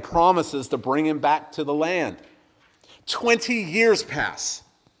way and promises to bring him back to the land. 20 years pass,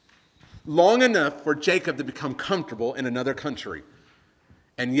 long enough for Jacob to become comfortable in another country.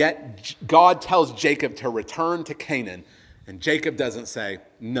 And yet God tells Jacob to return to Canaan, and Jacob doesn't say,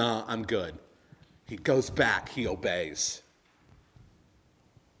 nah, I'm good. He goes back, he obeys.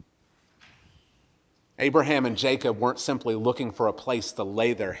 Abraham and Jacob weren't simply looking for a place to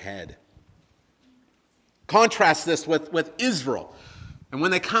lay their head. Contrast this with Israel. And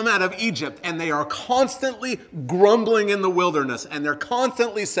when they come out of Egypt and they are constantly grumbling in the wilderness and they're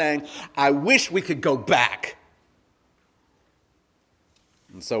constantly saying, I wish we could go back.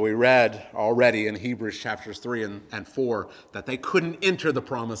 And so we read already in Hebrews chapters 3 and 4 that they couldn't enter the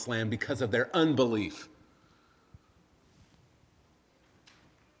promised land because of their unbelief.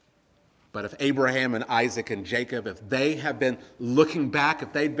 But if Abraham and Isaac and Jacob, if they have been looking back,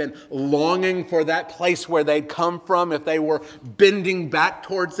 if they'd been longing for that place where they'd come from, if they were bending back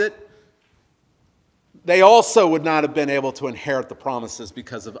towards it, they also would not have been able to inherit the promises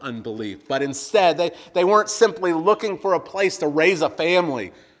because of unbelief. But instead, they weren't simply looking for a place to raise a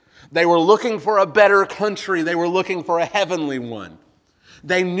family. They were looking for a better country. They were looking for a heavenly one.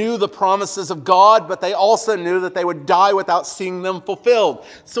 They knew the promises of God, but they also knew that they would die without seeing them fulfilled.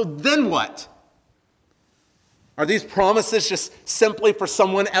 So then what? Are these promises just simply for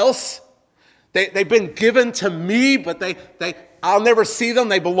someone else? They've been given to me, but I'll never see them.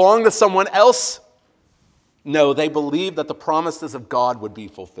 They belong to someone else. No, they believed that the promises of God would be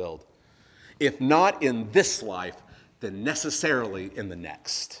fulfilled. If not in this life, then necessarily in the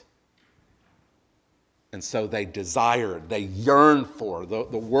next. And so they desired, they yearned for. The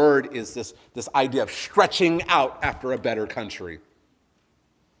word is this idea of stretching out after a better country.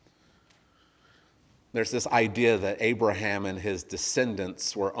 There's this idea that Abraham and his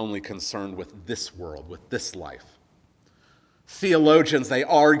descendants were only concerned with this world, with this life. Theologians, they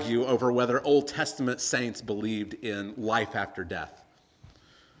argue over whether Old Testament saints believed in life after death.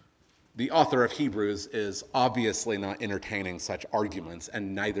 The author of Hebrews is obviously not entertaining such arguments,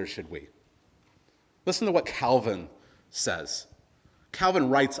 and neither should we. Listen to what Calvin says. Calvin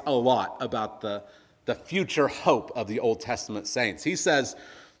writes a lot about the future hope of the Old Testament saints. He says,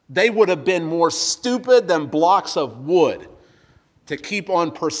 they would have been more stupid than blocks of wood to keep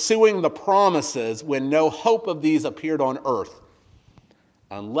on pursuing the promises when no hope of these appeared on earth,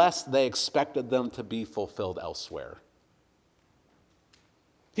 unless they expected them to be fulfilled elsewhere.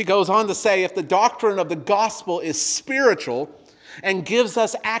 He goes on to say, if the doctrine of the gospel is spiritual and gives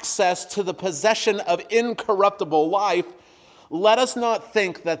us access to the possession of incorruptible life, let us not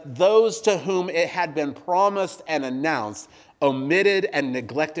think that those to whom it had been promised and announced omitted and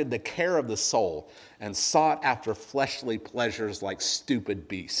neglected the care of the soul and sought after fleshly pleasures like stupid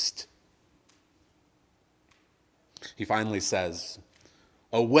beasts. He finally says,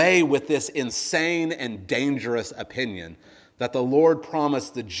 away with this insane and dangerous opinion that the Lord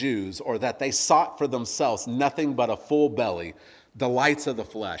promised the Jews, or that they sought for themselves nothing but a full belly, delights of the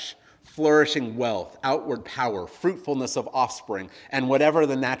flesh, flourishing wealth, outward power, fruitfulness of offspring, and whatever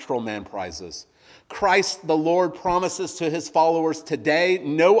the natural man prizes. Christ the Lord promises to his followers today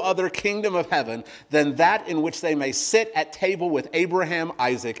no other kingdom of heaven than that in which they may sit at table with Abraham,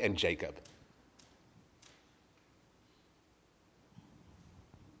 Isaac, and Jacob.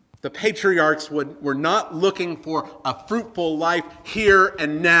 The patriarchs were not looking for a fruitful life here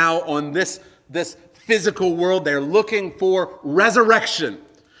and now on this physical world. They're looking for resurrection.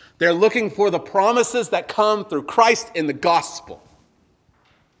 They're looking for the promises that come through Christ in the gospel.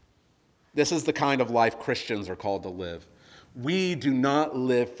 This is the kind of life Christians are called to live. We do not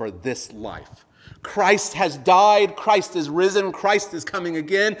live for this life. Christ has died, Christ is risen, Christ is coming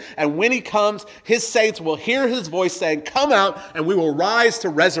again, and when he comes, his saints will hear his voice saying, come out, and we will rise to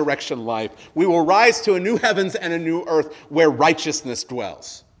resurrection life. We will rise to a new heavens and a new earth where righteousness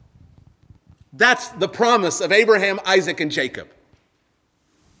dwells. That's the promise of Abraham, Isaac, and Jacob.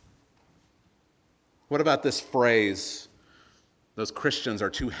 What about this phrase, those Christians are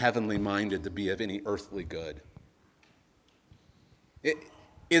too heavenly minded to be of any earthly good?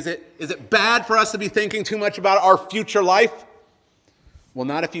 Is it bad for us to be thinking too much about our future life? Well,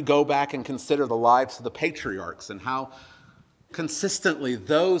 not if you go back and consider the lives of the patriarchs and how consistently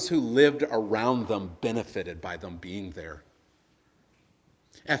those who lived around them benefited by them being there.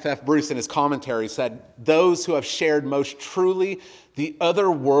 F.F. Bruce in his commentary said, those who have shared most truly the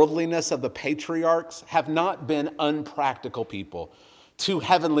otherworldliness of the patriarchs have not been unpractical people, too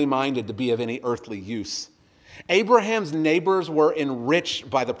heavenly minded to be of any earthly use. Abraham's neighbors were enriched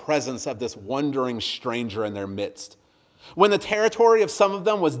by the presence of this wandering stranger in their midst. When the territory of some of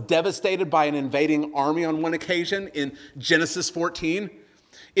them was devastated by an invading army on one occasion in Genesis 14,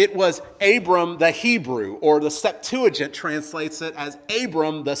 it was Abram the Hebrew, or the Septuagint translates it as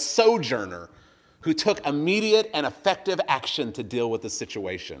Abram the sojourner, who took immediate and effective action to deal with the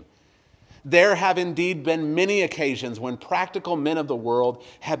situation. There have indeed been many occasions when practical men of the world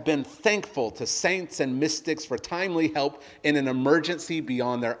have been thankful to saints and mystics for timely help in an emergency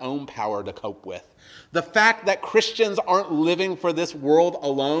beyond their own power to cope with. The fact that Christians aren't living for this world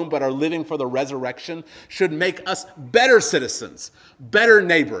alone, but are living for the resurrection, should make us better citizens, better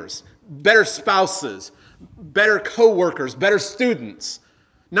neighbors, better spouses, better co-workers, better students.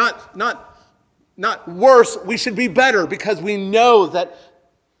 Not worse, we should be better because we know that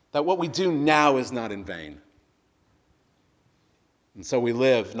what we do now is not in vain. And so we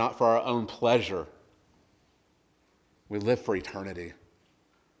live not for our own pleasure. We live for eternity.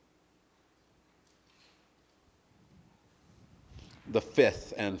 The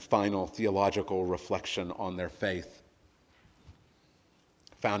fifth and final theological reflection on their faith,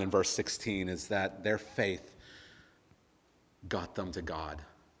 found in verse 16, is that their faith got them to God.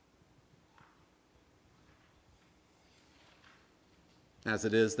 As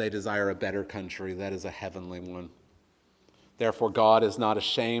it is, they desire a better country, that is a heavenly one. Therefore, God is not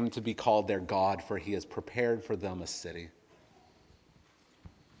ashamed to be called their God, for he has prepared for them a city.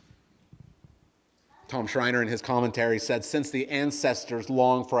 Tom Schreiner in his commentary said, since the ancestors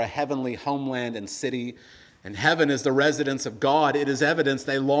longed for a heavenly homeland and city, and heaven is the residence of God, it is evidence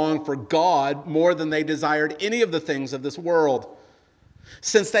they longed for God more than they desired any of the things of this world.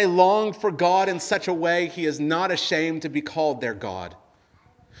 Since they longed for God in such a way, he is not ashamed to be called their God.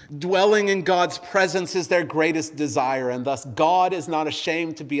 Dwelling in God's presence is their greatest desire, and thus God is not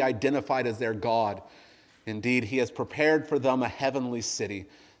ashamed to be identified as their God. Indeed, he has prepared for them a heavenly city,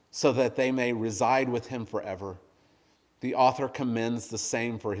 so that they may reside with him forever. The author commends the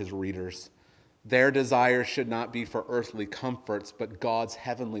same for his readers. Their desire should not be for earthly comforts, but God's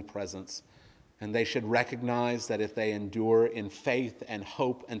heavenly presence. And they should recognize that if they endure in faith and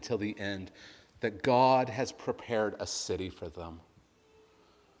hope until the end, that God has prepared a city for them.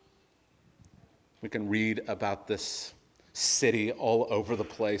 We can read about this city all over the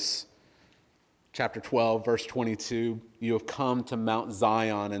place. Chapter 12, verse 22, you have come to Mount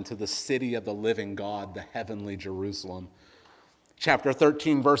Zion and to the city of the living God, the heavenly Jerusalem. Chapter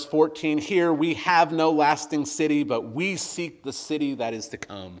 13, verse 14, here we have no lasting city, but we seek the city that is to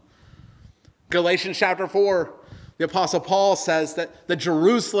come. Galatians chapter 4, the Apostle Paul says that the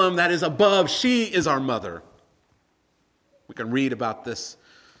Jerusalem that is above, she is our mother. We can read about this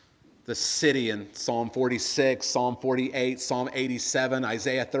city in Psalm 46, Psalm 48, Psalm 87,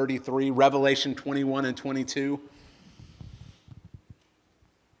 Isaiah 33, Revelation 21 and 22.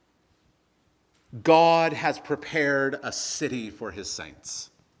 God has prepared a city for his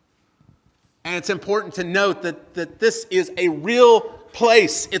saints. And it's important to note that this is a real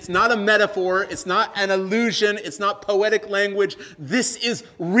place. It's not a metaphor. It's not an illusion. It's not poetic language. This is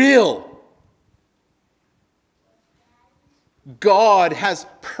real. God has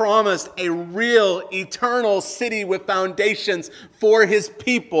promised a real, eternal city with foundations for his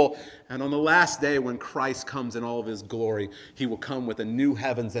people. And on the last day, when Christ comes in all of his glory, he will come with a new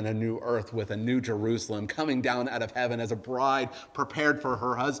heavens and a new earth, with a new Jerusalem, coming down out of heaven as a bride prepared for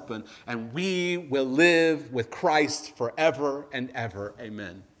her husband. And we will live with Christ forever and ever.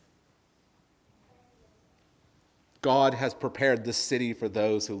 Amen. God has prepared this city for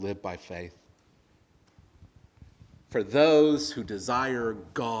those who live by faith. For those who desire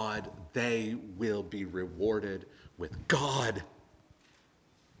God, they will be rewarded with God.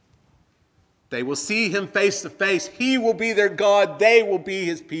 They will see him face to face. He will be their God. They will be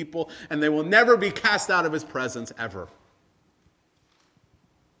his people. And they will never be cast out of his presence ever.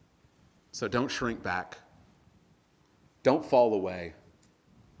 So don't shrink back. Don't fall away.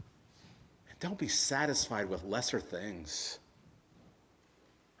 And don't be satisfied with lesser things.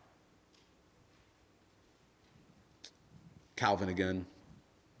 Calvin again.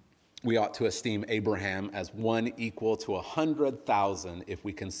 We ought to esteem Abraham as one equal to 100,000 if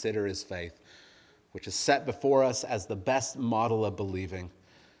we consider his faith, which is set before us as the best model of believing.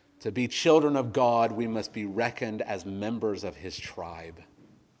 To be children of God, we must be reckoned as members of his tribe.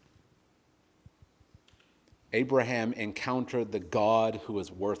 Abraham encountered the God who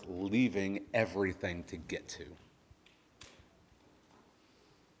is worth leaving everything to get to.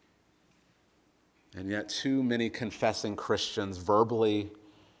 And yet too many confessing Christians verbally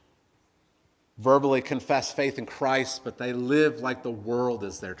verbally confess faith in Christ, but they live like the world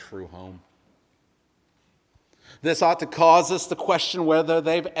is their true home. This ought to cause us to question whether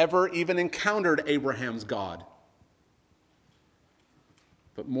they've ever even encountered Abraham's God.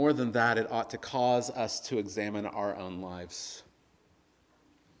 But more than that, it ought to cause us to examine our own lives.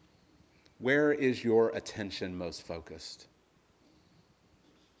 Where is your attention most focused?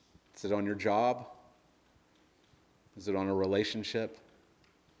 Is it on your job? Is it on a relationship?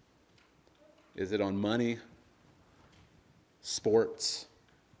 Is it on money, sports,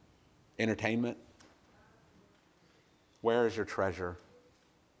 entertainment? Where is your treasure?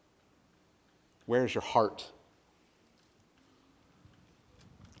 Where is your heart?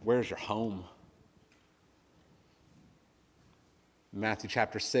 Where is your home? In Matthew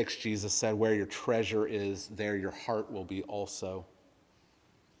chapter 6, Jesus said, where your treasure is, there your heart will be also.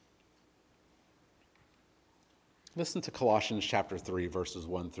 Listen to Colossians chapter 3, verses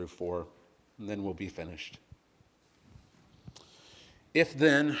 1 through 4, and then we'll be finished. If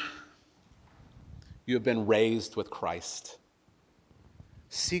then you have been raised with Christ,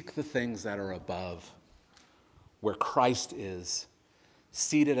 seek the things that are above, where Christ is,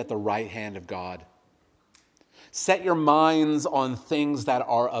 seated at the right hand of God. Set your minds on things that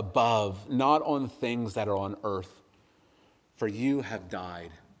are above, not on things that are on earth. For you have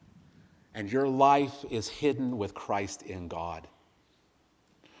died, and your life is hidden with Christ in God.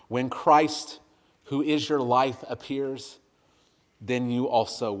 When Christ, who is your life, appears, then you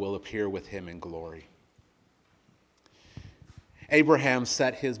also will appear with him in glory. Abraham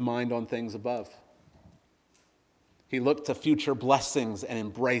set his mind on things above. He looked to future blessings and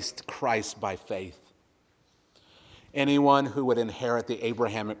embraced Christ by faith. Anyone who would inherit the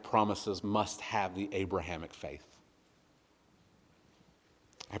Abrahamic promises must have the Abrahamic faith.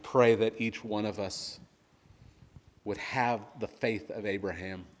 I pray that each one of us would have the faith of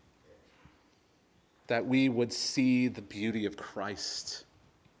Abraham, that we would see the beauty of Christ,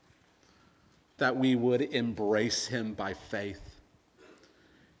 that we would embrace him by faith,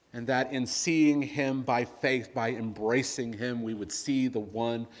 and that in seeing him by faith, by embracing him, we would see the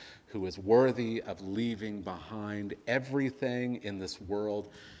one who is worthy of leaving behind everything in this world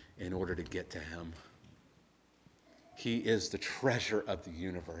in order to get to him. He is the treasure of the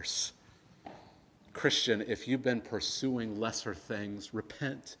universe. Christian, if you've been pursuing lesser things,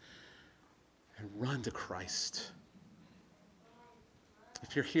 repent and run to Christ.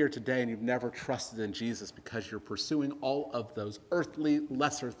 If you're here today and you've never trusted in Jesus because you're pursuing all of those earthly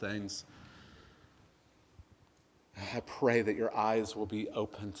lesser things, I pray that your eyes will be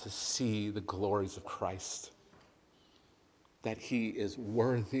open to see the glories of Christ, that he is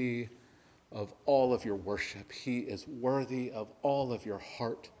worthy of all of your worship. He is worthy of all of your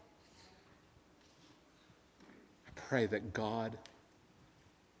heart. I pray that God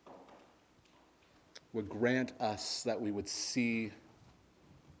would grant us that we would see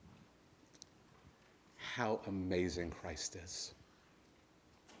how amazing Christ is,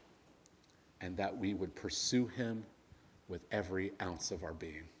 and that we would pursue him with every ounce of our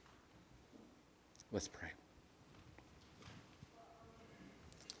being. Let's pray.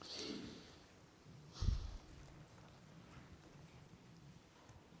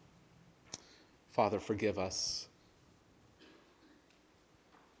 Father, forgive us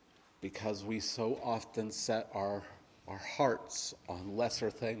because we so often set our hearts on lesser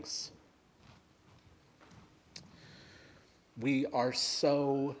things. We are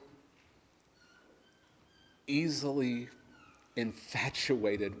so easily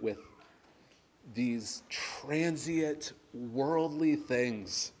infatuated with these transient, worldly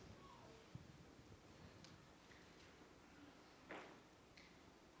things.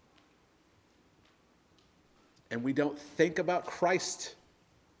 And we don't think about Christ.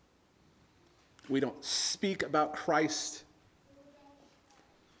 We don't speak about Christ.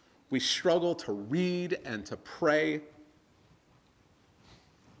 We struggle to read and to pray.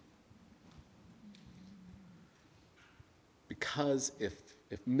 Because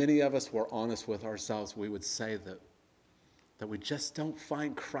if many of us were honest with ourselves, we would say that we just don't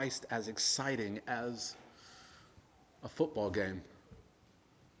find Christ as exciting as a football game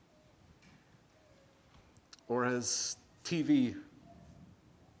or as TV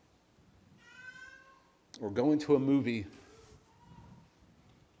or going to a movie.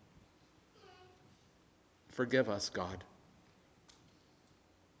 Forgive us, God.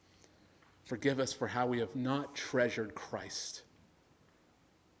 Forgive us for how we have not treasured Christ,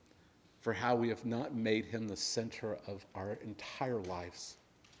 for how we have not made him the center of our entire lives,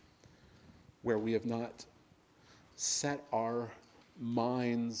 where we have not set our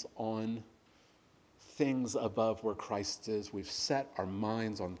minds on things above where Christ is. We've set our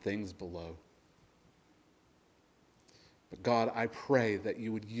minds on things below. But God, I pray that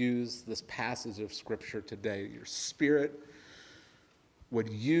you would use this passage of Scripture today. Your Spirit would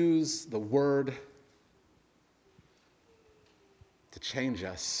use the word to change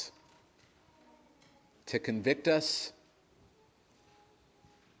us, to convict us,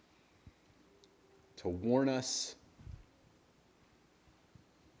 to warn us,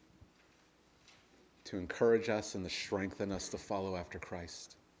 to encourage us and to strengthen us to follow after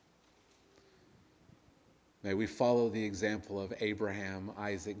Christ. May we follow the example of Abraham,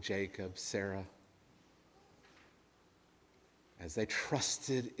 Isaac, Jacob, Sarah, as they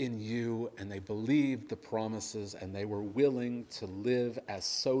trusted in you and they believed the promises and they were willing to live as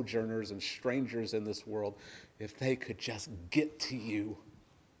sojourners and strangers in this world if they could just get to you.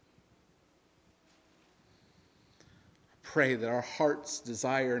 Pray that our heart's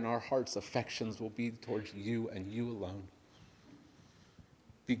desire and our heart's affections will be towards you and you alone.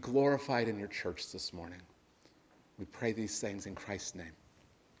 Be glorified in your church this morning. We pray these things in Christ's name.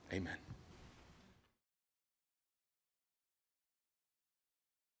 Amen.